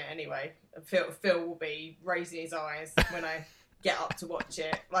watching it anyway. Phil will be raising his eyes when I get up to watch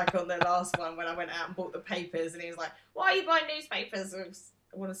it. Like on the last one, when I went out and bought the papers, and he was like, why are you buying newspapers?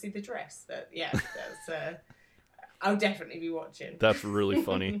 I want to see the dress. But yeah, that's I'll definitely be watching. That's really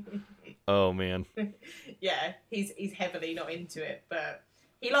funny. Oh man. Yeah, he's heavily not into it, but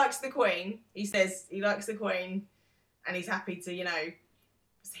he likes the Queen. He says he likes the Queen, and he's happy to, you know,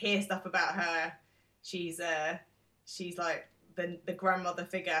 hear stuff about her. She's like the grandmother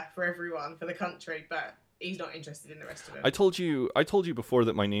figure for everyone, for the country, but he's not interested in the rest of it. I told you before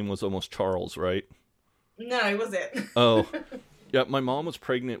that my name was almost Charles, right? No, was it? Oh. Yeah, my mom was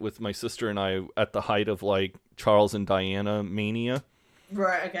pregnant with my sister and I at the height of like Charles and Diana mania.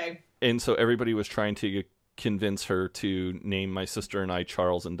 Right, okay. And so everybody was trying to convince her to name my sister and I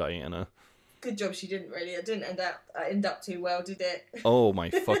Charles and Diana. Good job she didn't really. It didn't end up too well, did it? Oh my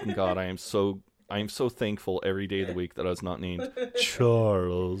fucking god, I am so thankful every day of the week that I was not named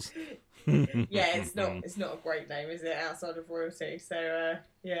Charles. Yeah, it's not a great name, is it, outside of royalty? So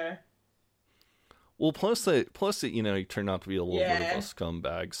yeah. Well, plus that you know, he turned out to be a little bit of a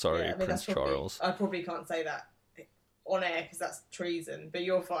scumbag. Sorry, yeah, I mean, Prince Charles. I probably can't say that on air because that's treason. But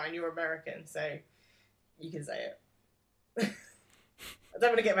you're fine. You're American, so you can say it. I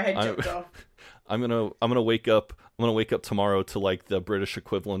don't want to get my head chopped off. I'm gonna wake up tomorrow to like the British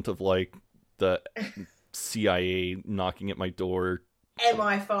equivalent of like the CIA knocking at my door.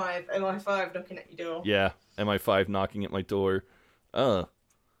 MI5 knocking at your door. Yeah, MI5 knocking at my door.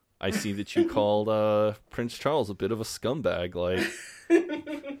 I see that you called Prince Charles a bit of a scumbag, like.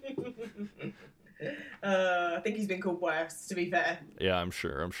 I think he's been called worse, to be fair. Yeah, I'm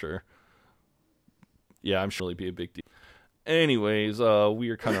sure. Yeah, I'm sure it'll be a big deal. Anyways, we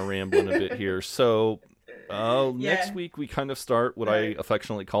are kind of rambling a bit here. So, next week we kind of start what I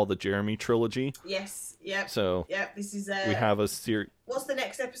affectionately call the Jeremy trilogy. Yes. Yep. So. Yep. This is. We have a series. What's the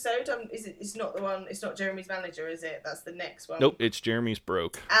next episode? It's not the one. It's not Jeremy's manager, is it? That's the next one. Nope, it's Jeremy's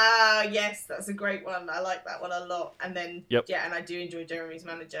Broke. Ah, yes, that's a great one. I like that one a lot. And then, yep. Yeah, and I do enjoy Jeremy's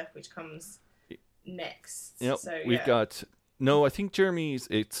manager, which comes next. Yep. So, we've got. No, I think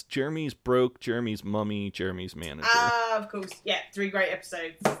it's Jeremy's Broke, Jeremy's Mummy, Jeremy's Manager. Ah, of course. Yeah, 3 great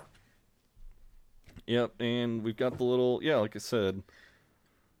episodes. Yep, and we've got the little, like I said,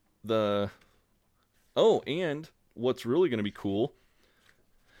 and what's really going to be cool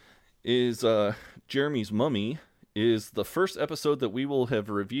is Jeremy's Mummy is the first episode that we will have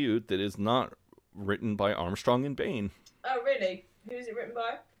reviewed that is not written by Armstrong and Bain. Oh, really? Who is it written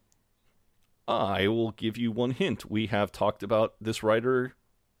by? I will give you one hint. We have talked about this writer.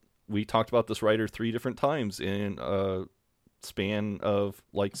 We talked about this writer 3 different times in a span of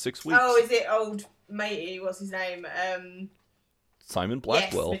like 6 weeks. Oh, is it old matey? What's his name? Simon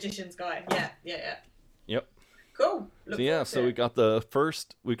Blackwell. Yes, magician's guy. Yeah. Yep. Cool. Look So yeah, forward to so it.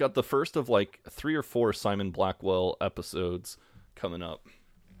 we got the first of like 3 or 4 Simon Blackwell episodes coming up.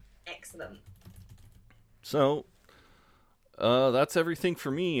 Excellent. So that's everything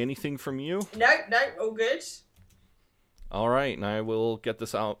for me. Anything from you? No, all good. All right, and I will get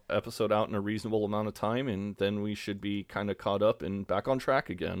this episode out in a reasonable amount of time, and then we should be kind of caught up and back on track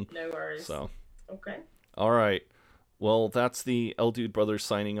again. No worries. So, Okay. all right. Well, that's the L Dude Brothers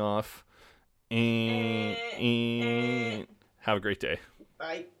signing off, and have a great day.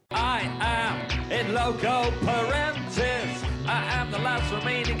 Bye. I am in loco parentis. I am the last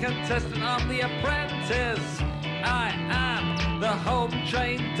remaining contestant on The Apprentice. I am the home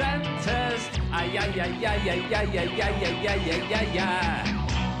trained dentist. Ay, ay, ay, ay, ay, ay, ay, ay, ay, ay, ay, ay, ay.